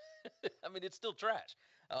 Like it's, I mean, it's still trash.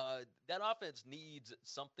 That offense needs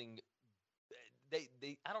something.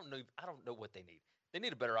 I don't know what they need. They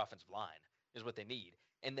need a better offensive line is what they need,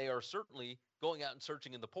 and they are certainly going out and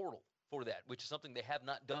searching in the portal for that, which is something they have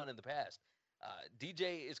not done in the past.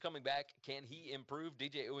 DJ is coming back. Can he improve?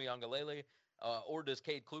 DJ Uiagalelei, or does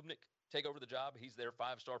Cade Klubnik take over the job? He's their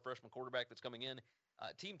 5-star freshman quarterback that's coming in.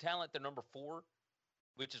 Team talent, they're number 4,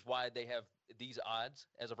 which is why they have these odds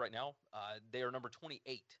as of right now. They are number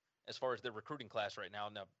 28 as far as their recruiting class right now.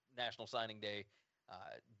 Now, National Signing Day,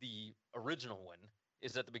 the original one,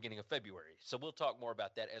 is at the beginning of February. So we'll talk more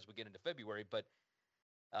about that as we get into February. But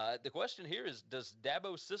the question here is, does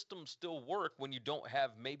Dabo's system still work when you don't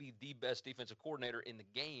have maybe the best defensive coordinator in the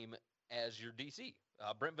game as your DC?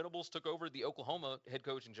 Brent Venables took over the Oklahoma head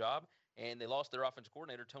coaching job, and they lost their offensive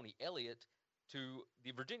coordinator, Tony Elliott, to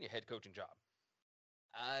the Virginia head coaching job.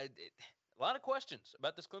 A lot of questions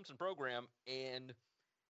about this Clemson program, and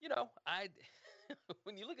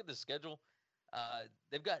when you look at the schedule,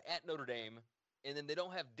 they've got at Notre Dame, and then they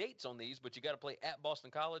don't have dates on these, but you got to play at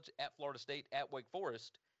Boston College, at Florida State, at Wake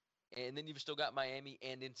Forest, and then you've still got Miami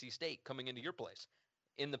and NC State coming into your place.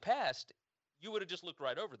 In the past, you would have just looked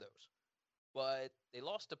right over those, but they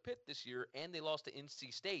lost to Pitt this year, and they lost to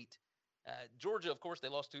NC State. Georgia, of course, they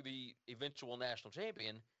lost to the eventual national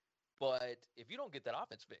champion. But if you don't get that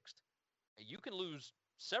offense fixed, you can lose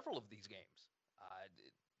several of these games.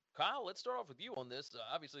 Kyle, let's start off with you on this.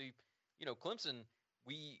 Obviously, Clemson,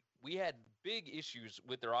 we had big issues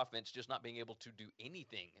with their offense just not being able to do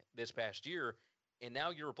anything this past year, and now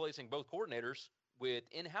you're replacing both coordinators with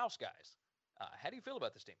in-house guys. How do you feel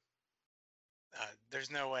about this team? There's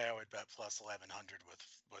no way I would bet plus 1,100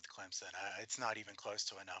 with Clemson. It's not even close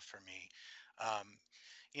to enough for me.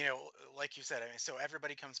 Like you said, I mean, so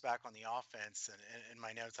everybody comes back on the offense, and in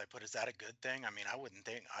my notes I put, is that a good thing? I mean,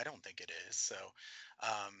 I don't think it is. So,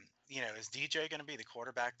 is DJ going to be the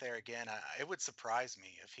quarterback there again? It would surprise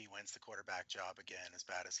me if he wins the quarterback job again, as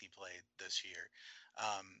bad as he played this year.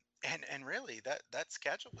 And really that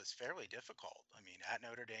schedule is fairly difficult. I mean, at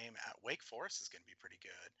Notre Dame, at Wake Forest is going to be pretty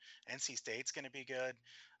good. NC State's going to be good.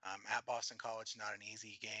 At Boston College, not an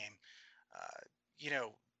easy game.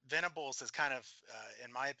 Venables is kind of,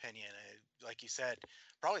 in my opinion, like you said,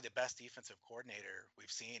 probably the best defensive coordinator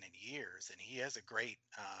we've seen in years, and he has a great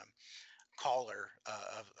caller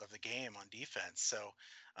of the game on defense. So,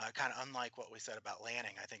 kind of unlike what we said about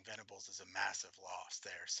Lanning, I think Venables is a massive loss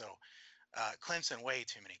there. So, Clemson, way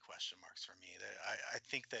too many question marks for me. I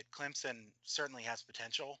think that Clemson certainly has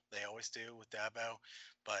potential. They always do with Dabo,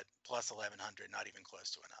 but plus 1,100, not even close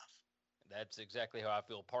to enough. That's exactly how I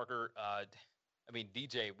feel, Parker. I mean,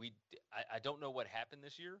 DJ, I don't know what happened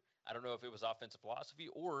this year. I don't know if it was offensive philosophy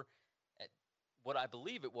or what I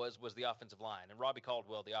believe it was the offensive line. And Robbie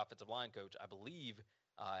Caldwell, the offensive line coach, I believe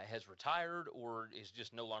has retired or is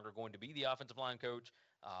just no longer going to be the offensive line coach.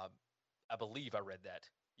 I believe I read that.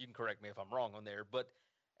 You can correct me if I'm wrong on there. But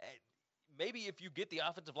maybe if you get the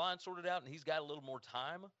offensive line sorted out and he's got a little more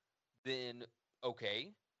time, then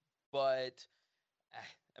okay. But,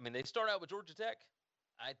 I mean, they start out with Georgia Tech.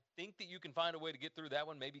 I think that you can find a way to get through that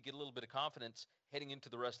one, maybe get a little bit of confidence heading into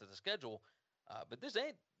the rest of the schedule. But this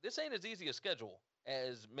ain't as easy a schedule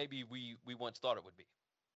as maybe we once thought it would be.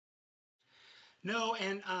 No,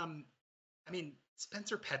 and I mean,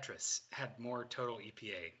 Spencer Petras had more total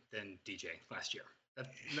EPA than DJ last year. I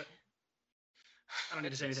don't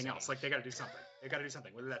need to say anything else. Like, they got to do something. They got to do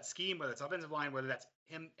something, whether that's scheme, whether it's offensive line, whether that's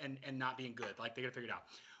him and not being good. Like, they got to figure it out.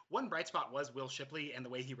 One bright spot was Will Shipley and the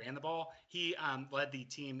way he ran the ball. He led the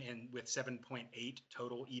team in with 7.8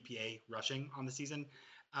 total EPA rushing on the season.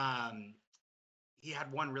 He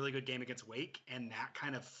had one really good game against Wake, and that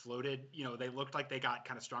kind of floated. They looked like they got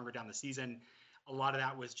kind of stronger down the season. A lot of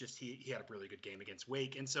that was just he had a really good game against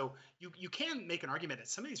Wake. And so you can make an argument that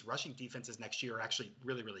some of these rushing defenses next year are actually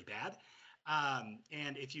really, really bad.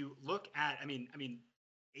 And if you look at, I mean,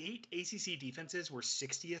 8 ACC defenses were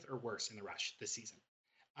 60th or worse in the rush this season.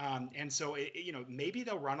 And so, maybe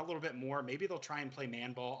they'll run a little bit more. Maybe they'll try and play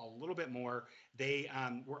man ball a little bit more. They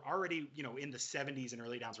were already, in the 70s in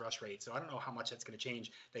early downs rush rate. So I don't know how much that's going to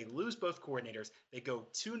change. They lose both coordinators. They go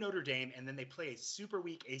to Notre Dame, and then they play a super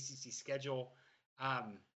weak ACC schedule. I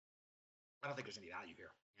don't think there's any value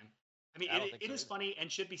here, man. I mean, it is funny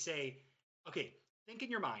and should be okay, think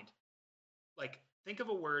in your mind, like, think of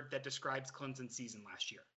a word that describes Clemson's season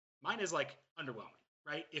last year. Mine is like underwhelming,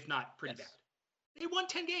 right? If not pretty bad. They won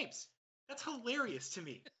 10 games. That's hilarious to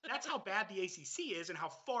me. That's how bad the ACC is and how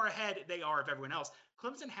far ahead they are of everyone else.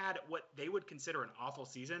 Clemson had what they would consider an awful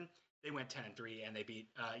season. They went 10-3 and they beat,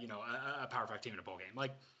 a Power 5 team in a bowl game.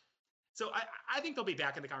 Like, so I think they'll be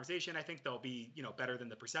back in the conversation. I think they'll be, better than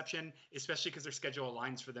the perception, especially because their schedule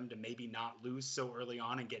aligns for them to maybe not lose so early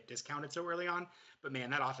on and get discounted so early on. But man,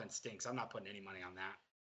 that offense stinks. I'm not putting any money on that.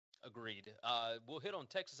 Agreed. We'll hit on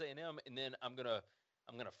Texas A&M, and then I'm gonna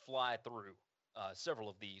fly through several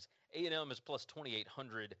of these. A&M is plus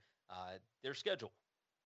 2,800. Their schedule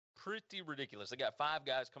pretty ridiculous. They got 5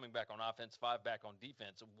 guys coming back on offense, 5 back on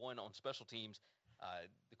defense, 1 on special teams.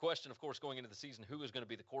 The question, of course, going into the season, who is going to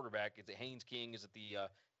be the quarterback? Is it Haynes King? Is it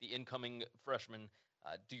the incoming freshman?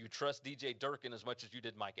 Do you trust DJ Durkin as much as you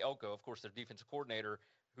did Mike Elko? Of course, their defensive coordinator,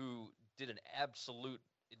 who did an absolute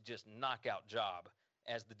just knockout job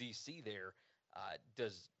as the DC there.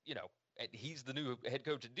 He's the new head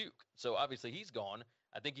coach at Duke. So obviously he's gone.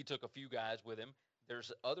 I think he took a few guys with him.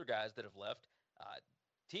 There's other guys that have left.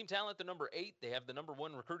 Team talent, the number 8. They have the number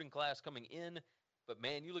 1 recruiting class coming in. But,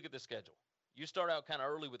 man, you look at the schedule. You start out kind of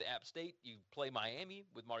early with App State. You play Miami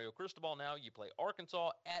with Mario Cristobal now. You play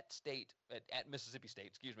Arkansas at Mississippi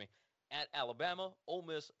State, at Alabama, Ole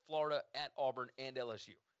Miss, Florida, at Auburn, and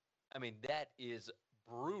LSU. I mean, that is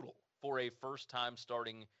brutal for a first-time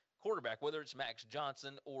starting quarterback, whether it's Max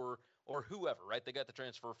Johnson or whoever, right? They got the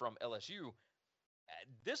transfer from LSU.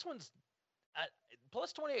 This one's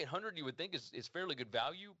plus 2,800. You would think is fairly good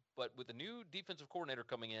value, but with the new defensive coordinator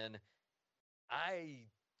coming in, I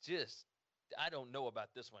don't know about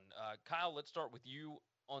this one. Kyle, let's start with you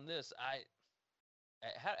on this.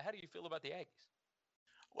 How do you feel about the Aggies?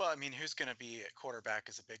 Well, I mean, who's going to be a quarterback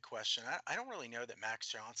is a big question. I don't really know that Max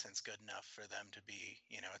Johnson's good enough for them to be,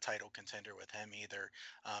 a title contender with him either.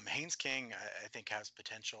 Haynes King, I think, has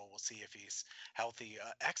potential. We'll see if he's healthy.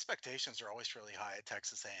 Expectations are always really high at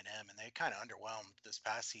Texas A&M, and they kind of underwhelmed this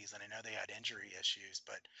past season. I know they had injury issues,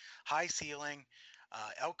 but high ceiling.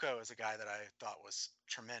 Elko is a guy that I thought was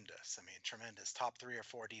tremendous. I mean, tremendous. Top 3 or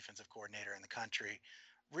 4 defensive coordinator in the country.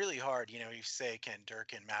 Really hard. You say, can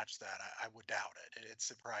Durkin match that? I would doubt it. It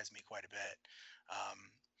surprised me quite a bit.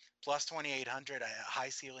 Plus 2,800, a high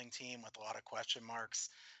ceiling team with a lot of question marks.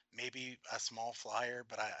 Maybe a small flyer,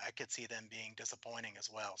 but I could see them being disappointing as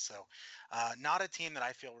well. So not a team that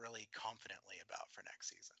I feel really confidently about for next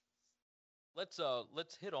season.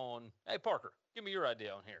 Let's hit on. Hey, Parker, give me your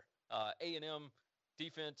idea on here. A&M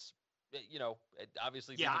defense,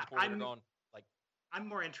 obviously defense coordinator gone. I'm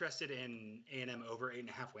more interested in A&M over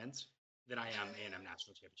 8.5 wins than I am A&M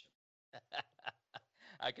national championship.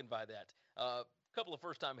 I can buy that. A couple of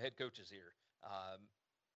first-time head coaches here.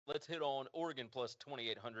 Let's hit on Oregon plus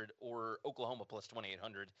 2,800 or Oklahoma plus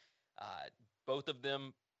 2,800. Both of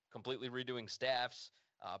them completely redoing staffs.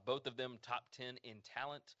 Both of them top 10 in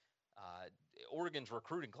talent. Oregon's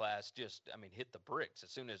recruiting class hit the bricks as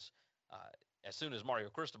soon as Mario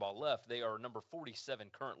Cristobal left. They are number 47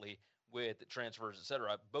 currently with transfers,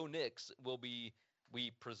 etc. Bo Nix will be,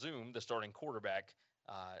 we presume, the starting quarterback.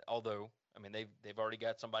 Although, they've already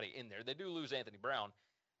got somebody in there. They do lose Anthony Brown.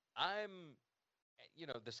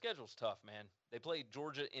 The schedule's tough, man. They played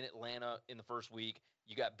Georgia in Atlanta in the first week.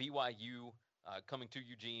 You got BYU coming to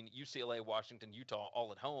Eugene, UCLA, Washington, Utah,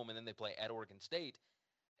 all at home, and then they play at Oregon State.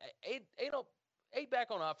 8 back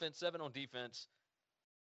on offense, 7 on defense.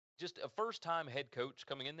 Just a first-time head coach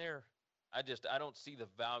coming in there. I don't see the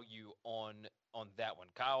value on that one.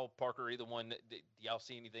 Kyle, Parker, either one, do y'all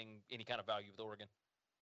see any kind of value with Oregon?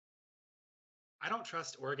 I don't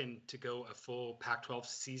trust Oregon to go a full Pac-12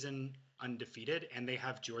 season undefeated, and they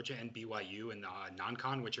have Georgia and BYU in the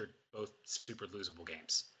non-con, which are both super losable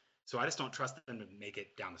games. So I just don't trust them to make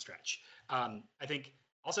it down the stretch. I think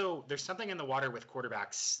also there's something in the water with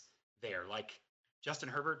quarterbacks there. Like Justin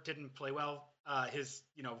Herbert didn't play well his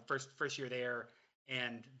first year there.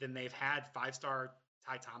 And then they've had 5-star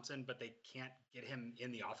Ty Thompson, but they can't get him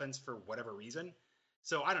in the offense for whatever reason.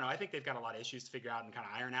 So I don't know. I think they've got a lot of issues to figure out and kind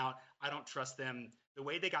of iron out. I don't trust them. The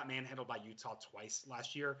way they got manhandled by Utah twice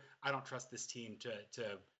last year, I don't trust this team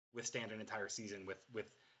to withstand an entire season with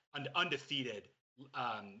undefeated,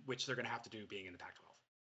 which they're going to have to do being in the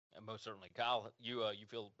Pac-12. And most certainly. Kyle, you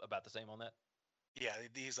feel about the same on that? Yeah,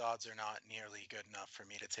 these odds are not nearly good enough for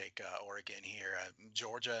me to take Oregon here.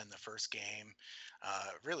 Georgia in the first game,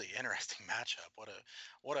 really interesting matchup.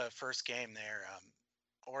 What a first game there.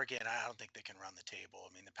 Oregon, I don't think they can run the table.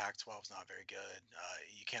 I mean, the Pac-12 is not very good.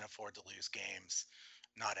 You can't afford to lose games.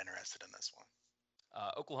 Not interested in this one.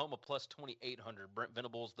 Oklahoma plus 2,800. Brent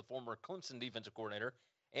Venables, the former Clemson defensive coordinator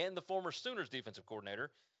and the former Sooners defensive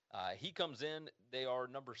coordinator. He comes in. They are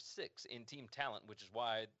number 6 in team talent, which is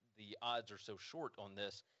why the odds are so short on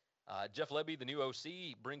this. Jeff Lebby, the new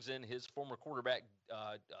OC, brings in his former quarterback,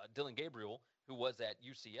 Dylan Gabriel, who was at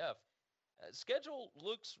UCF. Schedule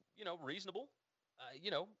looks, reasonable.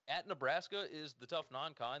 At Nebraska is the tough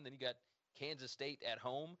non-con. Then you got Kansas State at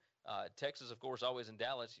home. Texas, of course, always in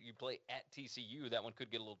Dallas. You play at TCU. That one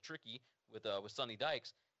could get a little tricky with Sonny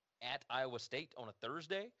Dykes. At Iowa State on a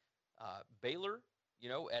Thursday. Baylor,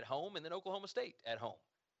 at home, and then Oklahoma State at home.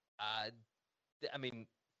 I mean,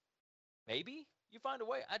 maybe you find a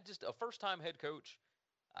way. A first-time head coach,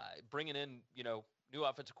 bringing in, new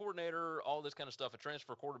offensive coordinator, all this kind of stuff, a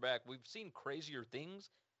transfer quarterback. We've seen crazier things,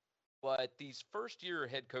 but these first-year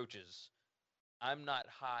head coaches, I'm not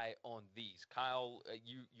high on these. Kyle,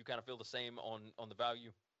 you kind of feel the same on the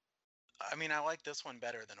value? I mean, I like this one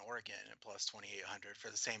better than Oregon at plus 2,800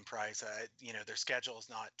 for the same price. Their schedule is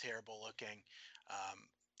not terrible looking.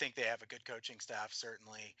 Think they have a good coaching staff,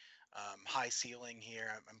 certainly. High ceiling here.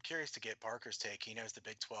 I'm curious to get Parker's take. He knows the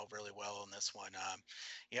Big 12 really well on this one.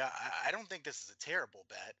 I don't think this is a terrible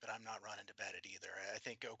bet, but I'm not running to bet it either. I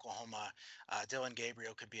think Oklahoma, Dylan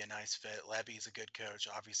Gabriel could be a nice fit. Levy's a good coach.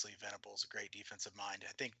 Obviously, Venables a great defensive mind.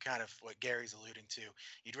 I think kind of what Gary's alluding to,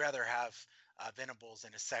 you'd rather have Venables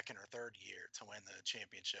in his second or third year to win the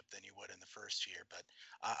championship than you would in the first year. But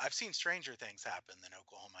I've seen stranger things happen than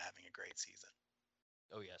Oklahoma having a great season.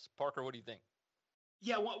 Oh, yes. Parker, what do you think?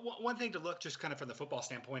 Yeah, one thing to look just kind of from the football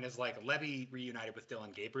standpoint is like Levy reunited with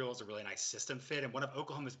Dylan Gabriel is a really nice system fit. And one of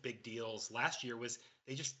Oklahoma's big deals last year was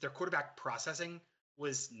their quarterback processing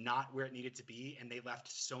was not where it needed to be, and they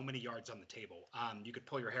left so many yards on the table. You could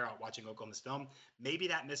pull your hair out watching Oklahoma's film. Maybe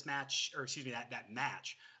that mismatch, or excuse me, that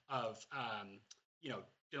match of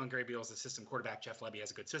Dylan Gabriel is a system quarterback. Jeff Lebby has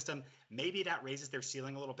a good system. Maybe that raises their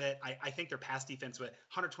ceiling a little bit. I think their pass defense with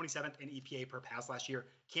 127th in EPA per pass last year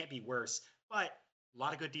can't be worse, but a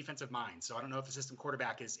lot of good defensive minds. So I don't know if the system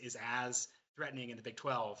quarterback is as threatening in the Big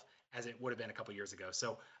 12 as it would have been a couple years ago.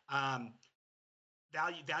 So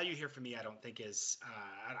value here for me, I don't think is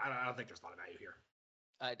I don't think there's a lot of value here.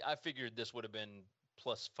 I figured this would have been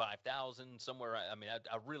plus 5,000 somewhere. I mean,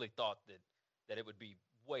 I really thought that it would be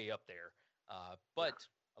way up there, but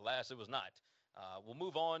alas, it was not. We'll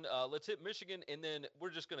move on. Let's hit Michigan, and then we're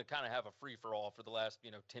just going to kind of have a free-for-all for the last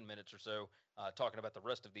 10 minutes or so, talking about the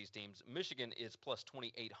rest of these teams. Michigan is plus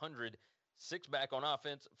 2,800, 6 back on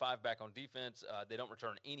offense, 5 back on defense. They don't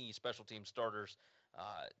return any special team starters.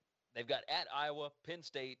 They've got at Iowa, Penn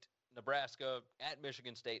State, Nebraska, at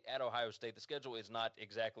Michigan State, at Ohio State. The schedule is not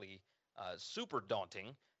exactly super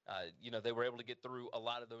daunting. They were able to get through a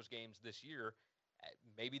lot of those games this year.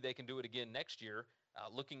 Maybe they can do it again next year.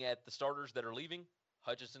 Looking at the starters that are leaving,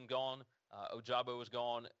 Hutchinson gone, Ojabo is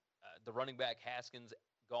gone, the running back Haskins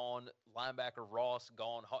gone, linebacker Ross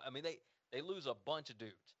gone. I mean, they lose a bunch of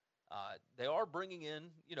dudes. They are bringing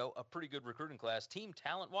in, a pretty good recruiting class. Team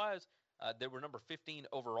talent-wise, they were number 15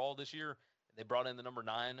 overall this year. They brought in the number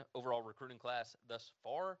 9 overall recruiting class thus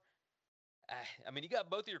far. I mean, you got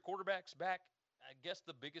both of your quarterbacks back. I guess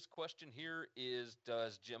the biggest question here is,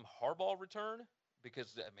 does Jim Harbaugh return?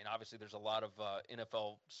 Because, I mean, obviously there's a lot of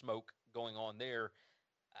NFL smoke going on there.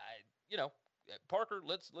 Parker,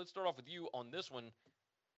 let's start off with you on this one.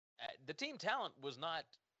 The team talent was not,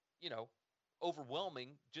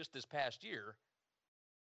 overwhelming just this past year.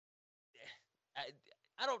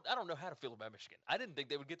 I don't know how to feel about Michigan. I didn't think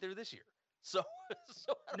they would get there this year. So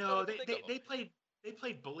no, they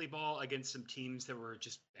played bully ball against some teams that were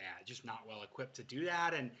just bad, just not well equipped to do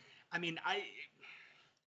that. And I mean,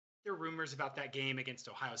 there are rumors about that game against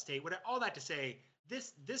Ohio State. All that to say,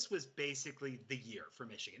 this was basically the year for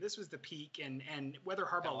Michigan. This was the peak, and whether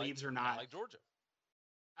Harbaugh leaves or not, like Georgia.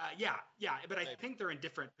 Yeah, but I think they're in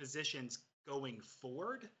different positions going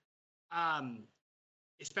forward,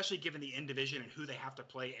 especially given the in division and who they have to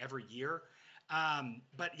play every year.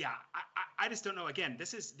 But yeah, I just don't know. Again,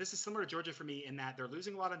 this is similar to Georgia for me in that they're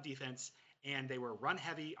losing a lot on defense, and they were run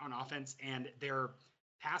heavy on offense, and their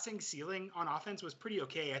passing ceiling on offense was pretty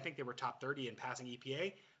okay. I think they were top 30 in passing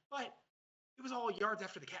EPA, but it was all yards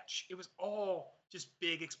after the catch. It was all just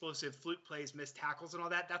big, explosive fluke plays, missed tackles, and all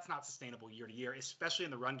that. That's not sustainable year to year, especially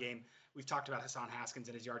in the run game. We've talked about Hassan Haskins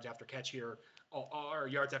and his yards after catch here, or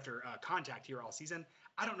yards after contact here all season.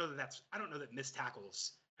 I don't know that missed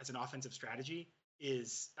tackles as an offensive strategy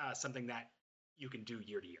is something that you can do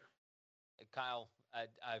year to year. Kyle, I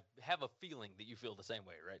have a feeling that you feel the same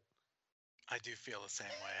way, right? I do feel the same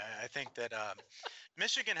way. I think that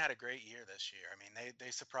Michigan had a great year this year. I mean,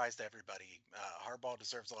 they surprised everybody. Harbaugh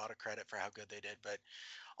deserves a lot of credit for how good they did. But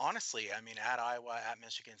honestly, I mean, at Iowa, at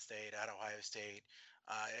Michigan State, at Ohio State,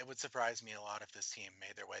 It would surprise me a lot if this team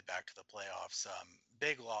made their way back to the playoffs.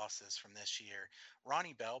 Big losses from this year.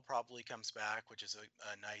 Ronnie Bell probably comes back, which is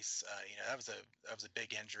a nice. That was a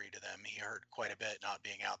big injury to them. He hurt quite a bit not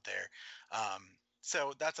being out there.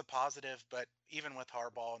 So that's a positive. But even with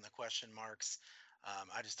Harbaugh and the question marks,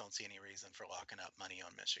 I just don't see any reason for locking up money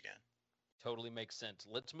on Michigan. Totally makes sense.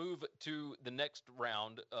 Let's move to the next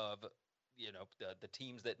round of the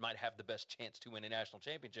teams that might have the best chance to win a national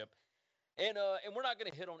championship. And we're not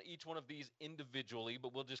going to hit on each one of these individually,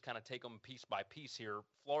 but we'll just kind of take them piece by piece here.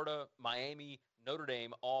 Florida, Miami, Notre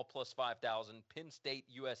Dame, all plus 5,000. Penn State,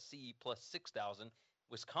 USC plus 6,000.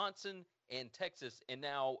 Wisconsin and Texas, and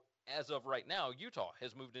now, as of right now, Utah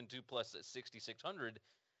has moved into plus 6,600.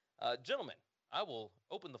 Gentlemen, I will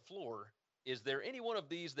open the floor. Is there any one of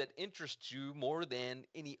these that interests you more than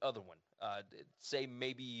any other one? Say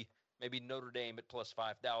maybe Notre Dame at plus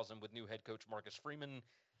 5,000 with new head coach Marcus Freeman.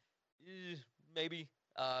 Maybe.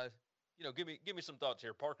 Give me some thoughts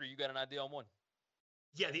here. Parker, you got an idea on one?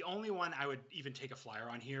 Yeah, the only one I would even take a flyer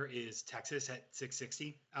on here is Texas at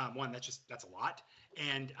 660. That's a lot.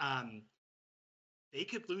 And they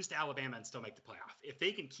could lose to Alabama and still make the playoff. If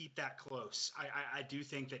they can keep that close, I do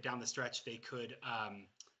think that down the stretch they could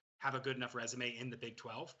have a good enough resume in the Big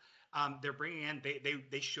 12. They're bringing in,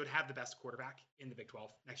 they should have the best quarterback in the Big 12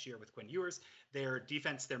 next year with Quinn Ewers. Their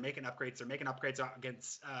defense, they're making upgrades. They're making upgrades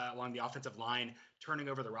against along the offensive line, turning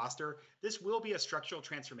over the roster. This will be a structural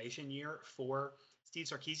transformation year for Steve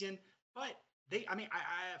Sarkisian, but I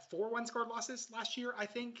 4 one-scored losses last year, I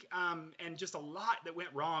think, and just a lot that went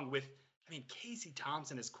wrong with, Casey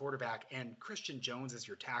Thompson as quarterback and Christian Jones as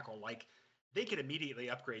your tackle. Like, they could immediately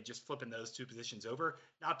upgrade just flipping those two positions over.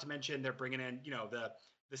 Not to mention they're bringing in,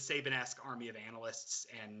 the Saban-esque army of analysts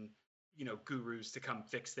and, gurus to come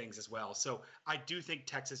fix things as well. So I do think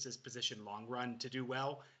Texas is positioned long run to do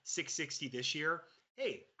well. 660 this year.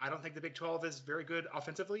 Hey, I don't think the Big 12 is very good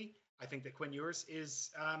offensively. I think that Quinn Ewers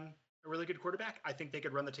is a really good quarterback. I think they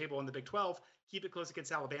could run the table in the Big 12, keep it close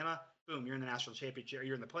against Alabama. Boom, you're in the national championship.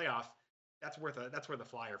 You're in the playoff. That's worth the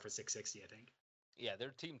flyer for 660, I think. Yeah, their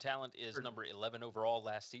team talent is number 11 overall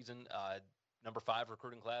last season, number 5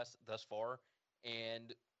 recruiting class thus far.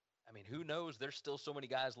 And, who knows? There's still so many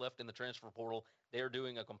guys left in the transfer portal. They're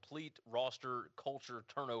doing a complete roster culture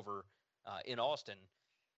turnover in Austin.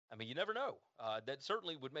 You never know. That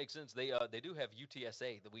certainly would make sense. They do have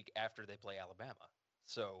UTSA the week after they play Alabama.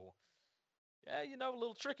 So, yeah, a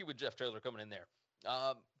little tricky with Jeff Taylor coming in there.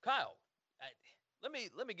 Kyle, let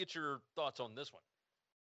me get your thoughts on this one.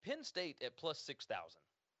 Penn State at plus 6,000.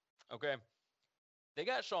 Okay. They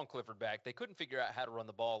got Sean Clifford back. They couldn't figure out how to run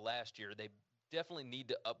the ball last year. They definitely need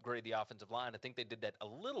to upgrade the offensive line. I think they did that a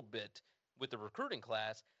little bit with the recruiting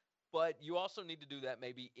class, but you also need to do that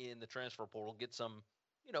maybe in the transfer portal, get some,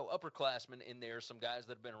 upperclassmen in there, some guys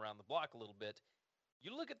that have been around the block a little bit.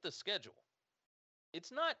 You look at the schedule.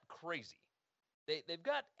 It's not crazy. They've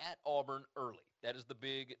got at Auburn early. That is the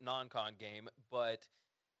big non-con game, but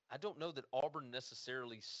I don't know that Auburn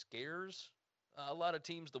necessarily scares a lot of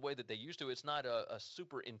teams the way that they used to. It's not a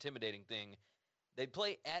super intimidating thing. They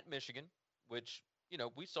play at Michigan, which,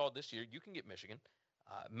 we saw this year. You can get Michigan.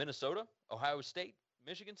 Minnesota, Ohio State,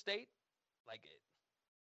 Michigan State.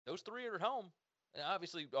 Those 3 are at home. And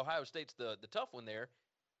obviously, Ohio State's the tough one there.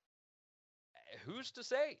 Who's to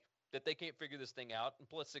say that they can't figure this thing out? And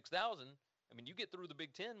plus 6,000, you get through the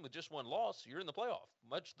Big Ten with just one loss, you're in the playoff.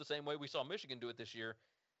 Much the same way we saw Michigan do it this year.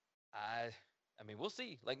 We'll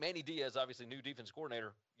see. Like Manny Diaz, obviously new defense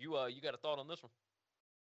coordinator. You got a thought on this one?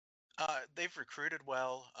 They've recruited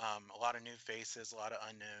well, a lot of new faces, a lot of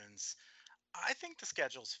unknowns. I think the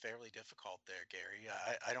schedule's fairly difficult there, Gary.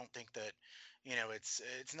 I don't think that,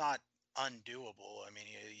 it's not undoable.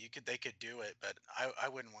 They could do it, but I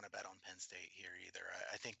wouldn't want to bet on Penn State here either.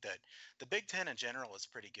 I think that the Big Ten in general is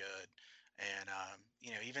pretty good. And,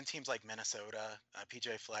 even teams like Minnesota,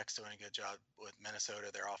 PJ Fleck's doing a good job with Minnesota.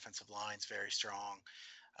 Their offensive line's very strong.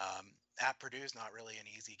 At Purdue's not really an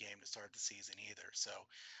easy game to start the season either. So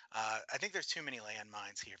I think there's too many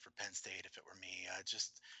landmines here for Penn State if it were me.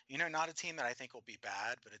 Not a team that I think will be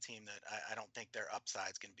bad, but a team that I don't think their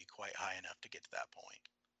upside's going to be quite high enough to get to that point.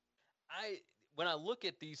 When I look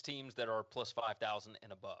at these teams that are plus 5,000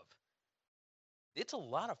 and above, it's a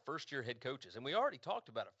lot of first-year head coaches, and we already talked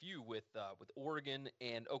about a few with Oregon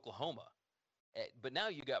and Oklahoma. But now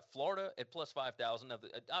you got Florida at plus 5,000. Now,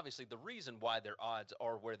 obviously, the reason why their odds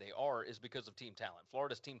are where they are is because of team talent.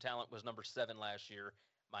 Florida's team talent was number 7 last year.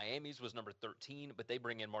 Miami's was number 13, but they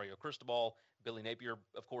bring in Mario Cristobal, Billy Napier,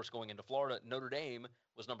 of course, going into Florida. Notre Dame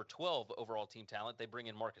was number 12 overall team talent. They bring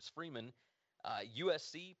in Marcus Freeman.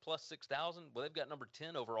 USC plus 6,000. Well, they've got number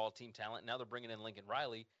 10 overall team talent. Now they're bringing in Lincoln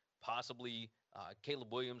Riley, possibly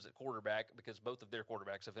Caleb Williams at quarterback, because both of their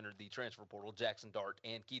quarterbacks have entered the transfer portal, Jackson Dart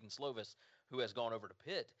and Keaton Slovis, who has gone over to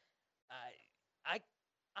Pitt. I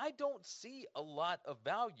I don't see a lot of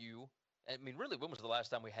value. I mean, really, when was the last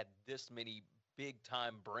time we had this many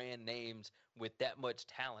big-time brand names with that much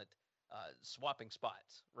talent swapping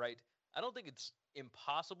spots, right? I don't think it's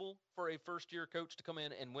impossible for a first-year coach to come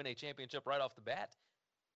in and win a championship right off the bat,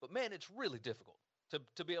 but man, it's really difficult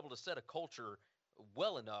to be able to set a culture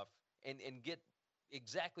well enough and get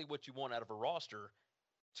exactly what you want out of a roster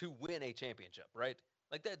to win a championship, right?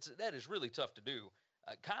 Like that is really tough to do.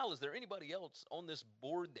 Kyle, is there anybody else on this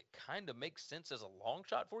board that kind of makes sense as a long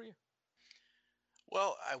shot for you?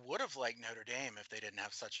 Well, I would have liked Notre Dame if they didn't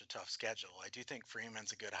have such a tough schedule. I do think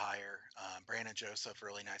Freeman's a good hire. Brandon Joseph,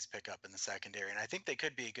 really nice pickup in the secondary, and I think they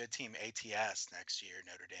could be a good team ATS next year,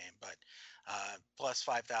 Notre Dame. But plus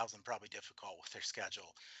 5,000 probably difficult with their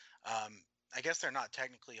schedule. I guess they're not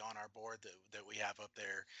technically on our board that we have up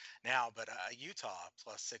there now, but Utah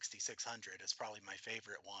plus 6,600 is probably my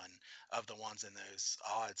favorite one of the ones in those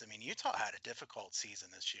odds. I mean, Utah had a difficult season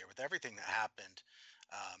this year with everything that happened.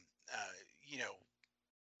 Um, uh, you know,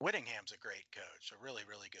 Whittingham's a great coach, a really,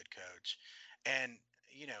 really good coach. And,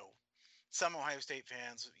 some Ohio State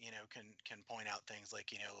fans, can point out things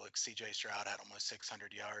like, like CJ Stroud had almost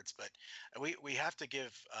 600 yards, but we have to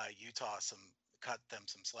give Utah cut them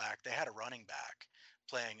some slack. They had a running back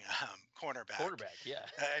playing cornerback. Quarterback, yeah.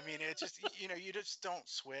 I mean, it just, you just don't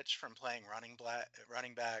switch from playing running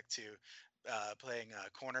back to playing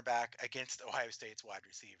cornerback against Ohio State's wide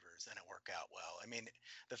receivers, and it worked out well. I mean,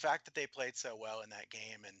 the fact that they played so well in that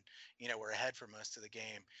game and, were ahead for most of the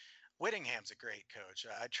game. Whittingham's a great coach.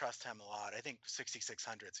 I trust him a lot. I think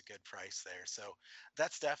 6,600 is a good price there. So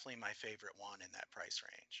that's definitely my favorite one in that price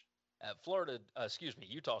range.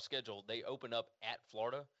 Utah schedule, they open up at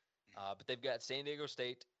Florida, but they've got San Diego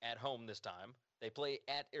State at home this time. They play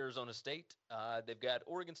at Arizona State. They've got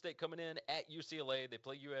Oregon State coming in at UCLA. They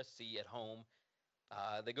play USC at home.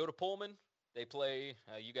 They go to Pullman. They play,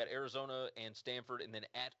 you got Arizona and Stanford, and then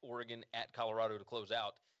at Oregon, at Colorado to close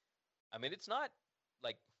out. I mean, it's not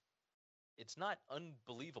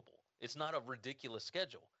unbelievable. It's not a ridiculous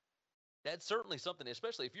schedule. That's certainly something,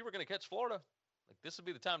 especially if you were going to catch Florida, like this would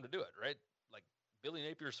be the time to do it, right? Like Billy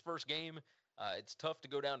Napier's first game. It's tough to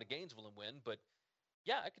go down to Gainesville and win, but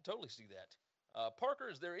yeah, I could totally see that. Parker,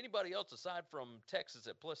 is there anybody else aside from Texas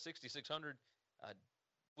at plus 6,600?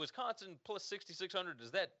 Wisconsin plus 6,600,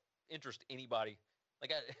 does that interest anybody?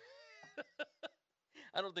 Like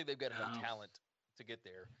I don't think they've got enough talent to get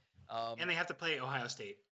there. And they have to play Ohio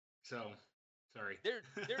State. So, sorry. There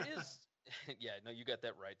is yeah, no, you got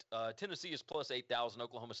that right. Tennessee is plus 8,000,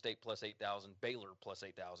 Oklahoma State plus 8,000, Baylor plus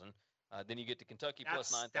 8,000. Then you get to Kentucky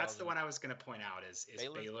plus 9,000. That's the one I was going to point out is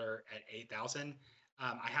Baylor at 8,000.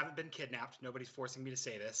 I haven't been kidnapped. Nobody's forcing me to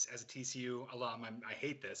say this. As a TCU alum, I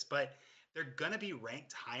hate this, but they're going to be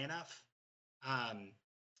ranked high enough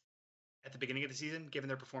at the beginning of the season, given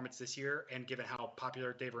their performance this year and given how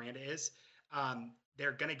popular Dave Aranda is.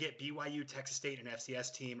 They're going to get BYU, Texas State, and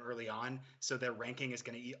FCS team early on, so their ranking is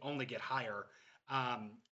going to only get higher.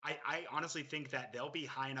 I honestly think that they'll be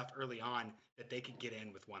high enough early on that they could get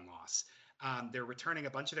in with one loss. They're returning a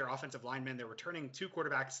bunch of their offensive linemen. They're returning 2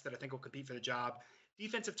 quarterbacks that I think will compete for the job.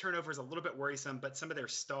 Defensive turnover is a little bit worrisome, but some of their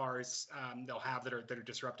stars they'll have that are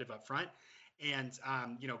disruptive up front. And,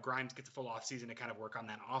 Grimes gets a full offseason to kind of work on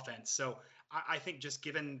that offense. So I think just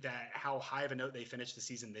given that how high of a note they finished the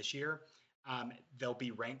season this year, they'll be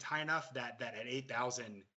ranked high enough that at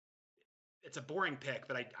 8,000, it's a boring pick,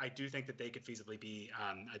 but I do think that they could feasibly be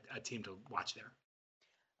a team to watch there.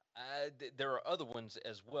 There are other ones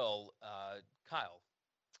as well. Kyle,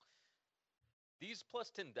 these plus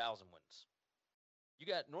 10,000 wins. You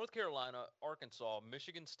got North Carolina, Arkansas,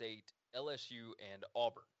 Michigan State, LSU, and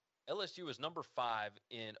Auburn. LSU is number 5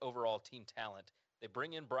 in overall team talent. They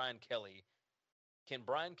bring in Brian Kelly. Can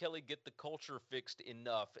Brian Kelly get the culture fixed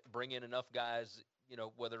enough, bring in enough guys,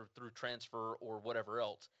 whether through transfer or whatever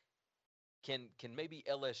else? Can maybe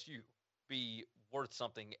LSU be worth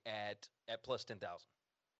something at plus 10,000?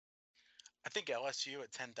 I think LSU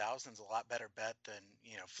at 10,000 is a lot better bet than,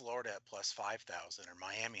 Florida at plus 5,000 or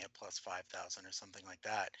Miami at plus 5,000 or something like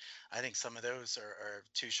that. I think some of those are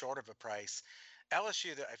too short of a price.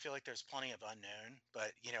 LSU, I feel like there's plenty of unknown,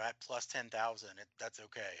 but at plus 10,000, that's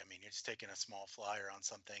okay. I mean, you're just taking a small flyer on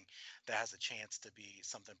something that has a chance to be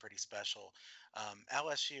something pretty special.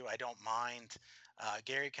 LSU, I don't mind.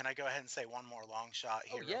 Gary, can I go ahead and say one more long shot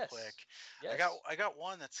here real quick? Yes. I got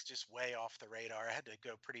one that's just way off the radar. I had to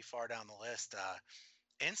go pretty far down the list.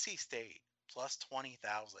 NC State plus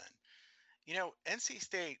 20,000. NC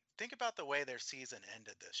State, think about the way their season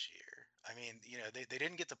ended this year. I mean, they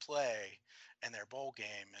didn't get to play in their bowl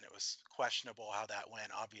game, and it was questionable how that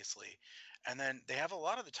went, obviously. And then they have a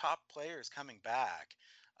lot of the top players coming back.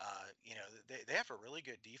 They have a really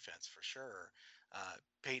good defense for sure.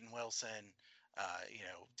 Peyton Wilson,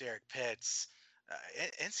 Derek Pitts.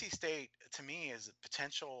 NC State, to me, is a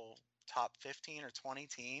potential top 15 or 20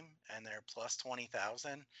 team, and they're plus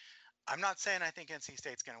 20,000. I'm not saying I think NC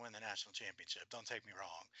State's going to win the national championship. Don't take me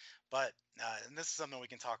wrong. But, and this is something we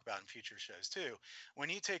can talk about in future shows too. When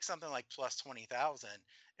you take something like plus 20,000,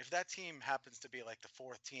 if that team happens to be like the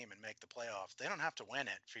fourth team and make the playoffs, they don't have to win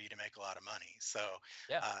it for you to make a lot of money. So,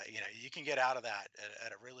 Yeah. You can get out of that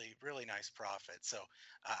at a really, really nice profit. So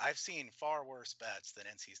I've seen far worse bets than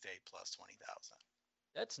NC State plus 20,000.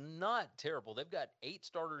 That's not terrible. They've got 8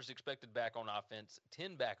 starters expected back on offense,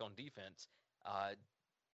 10 back on defense.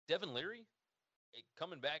 Devin Leary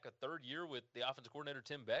coming back a third year with the offensive coordinator,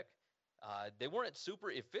 Tim Beck. They weren't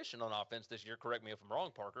super efficient on offense this year. Correct me if I'm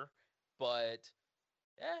wrong, Parker. But,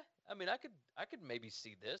 I mean, I could maybe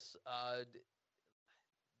see this.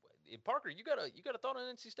 Parker, you got a thought on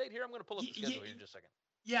NC State here? I'm going to pull up the schedule here in just a second.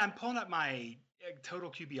 Yeah, I'm pulling up my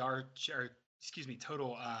total QBR,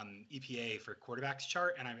 total EPA for quarterbacks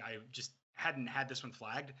chart, and I just hadn't had this one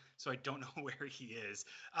flagged, so I don't know where he is.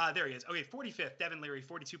 There he is. Okay, 45th, Devin Leary,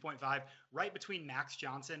 42.5, right between Max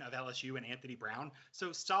Johnson of LSU and Anthony Brown.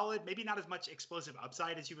 So solid, maybe not as much explosive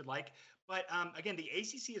upside as you would like. But again, the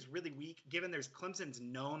ACC is really weak, given there's Clemson's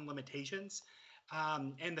known limitations.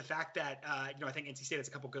 And the fact that, I think NC State has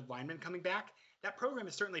a couple good linemen coming back. That program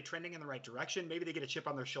is certainly trending in the right direction. Maybe they get a chip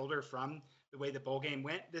on their shoulder from the way the bowl game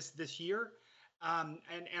went this year. And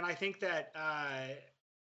I think that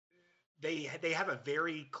they have a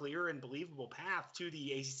very clear and believable path to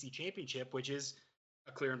the ACC championship, which is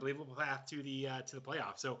a clear and believable path to the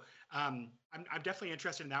playoff. So I'm definitely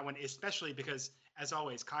interested in that one, especially because, as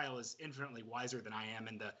always, Kyle is infinitely wiser than I am,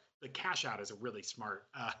 and the cash out is a really smart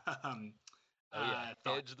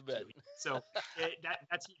hedge the bet. So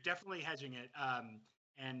that's definitely hedging it.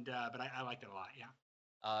 But I liked it a lot. Yeah.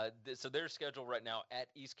 So their schedule right now at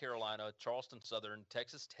East Carolina, Charleston Southern,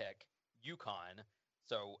 Texas Tech, UConn.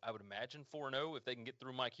 So I would imagine 4-0 if they can get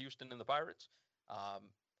through Mike Houston and the Pirates.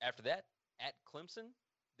 After that, at Clemson,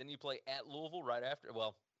 then you play at Louisville right after.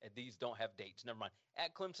 Well, these don't have dates. Never mind.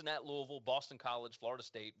 At Clemson, at Louisville, Boston College, Florida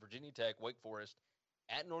State, Virginia Tech, Wake Forest,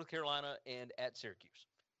 at North Carolina, and at Syracuse.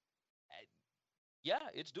 Yeah,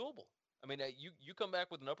 it's doable. I mean, you come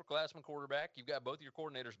back with an upperclassman quarterback. You've got both of your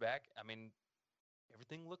coordinators back. I mean,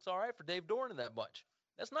 everything looks all right for Dave Doeren in that bunch.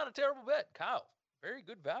 That's not a terrible bet. Kyle, very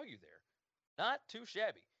good value there. Not too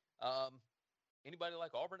shabby. Anybody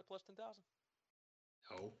like Auburn at plus 10,000?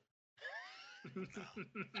 No.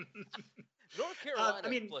 North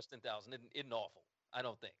Carolina plus 10,000 isn't awful, I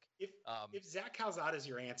don't think. If Zach Calzada is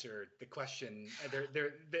your answer, the question,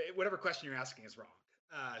 whatever question you're asking is wrong.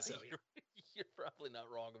 So you're probably not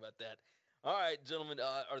wrong about that. All right, gentlemen,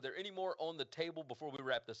 are there any more on the table before we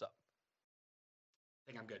wrap this up?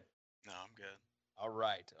 I think I'm good. No, I'm good. All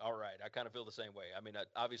right. I kind of feel the same way. I mean,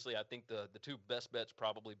 obviously, I think the two best bets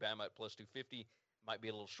probably Bama at plus 250 might be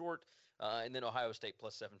a little short, and then Ohio State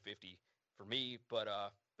plus 750 for me. But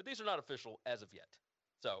these are not official as of yet,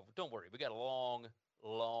 so don't worry. We got a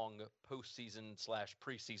long postseason /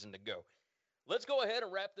 preseason to go. Let's go ahead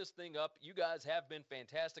and wrap this thing up. You guys have been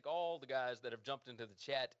fantastic. All the guys that have jumped into the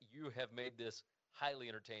chat, you have made this highly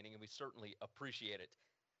entertaining, and we certainly appreciate it.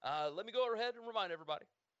 Let me go ahead and remind everybody.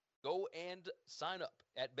 Go and sign up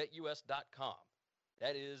at betus.com.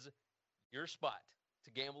 That is your spot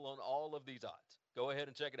to gamble on all of these odds. Go ahead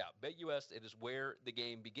and check it out. BetUS, it is where the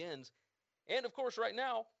game begins. And, of course, right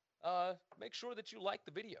now, make sure that you like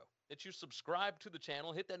the video, that you subscribe to the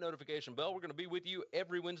channel, hit that notification bell. We're going to be with you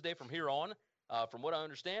every Wednesday from here on. From what I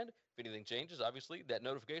understand, if anything changes, obviously, that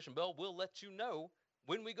notification bell will let you know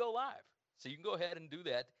when we go live. So you can go ahead and do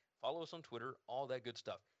that. Follow us on Twitter, all that good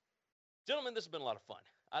stuff. Gentlemen, this has been a lot of fun.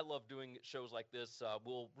 I love doing shows like this.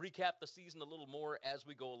 We'll recap the season a little more as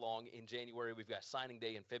we go along in January. We've got signing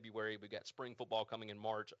day in February. We've got spring football coming in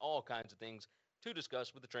March, all kinds of things to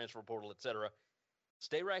discuss with the transfer portal, etc.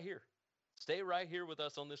 Stay right here. Stay right here with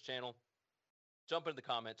us on this channel. Jump into the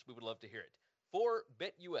comments. We would love to hear it. For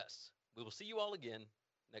BetUS, we will see you all again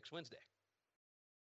next Wednesday.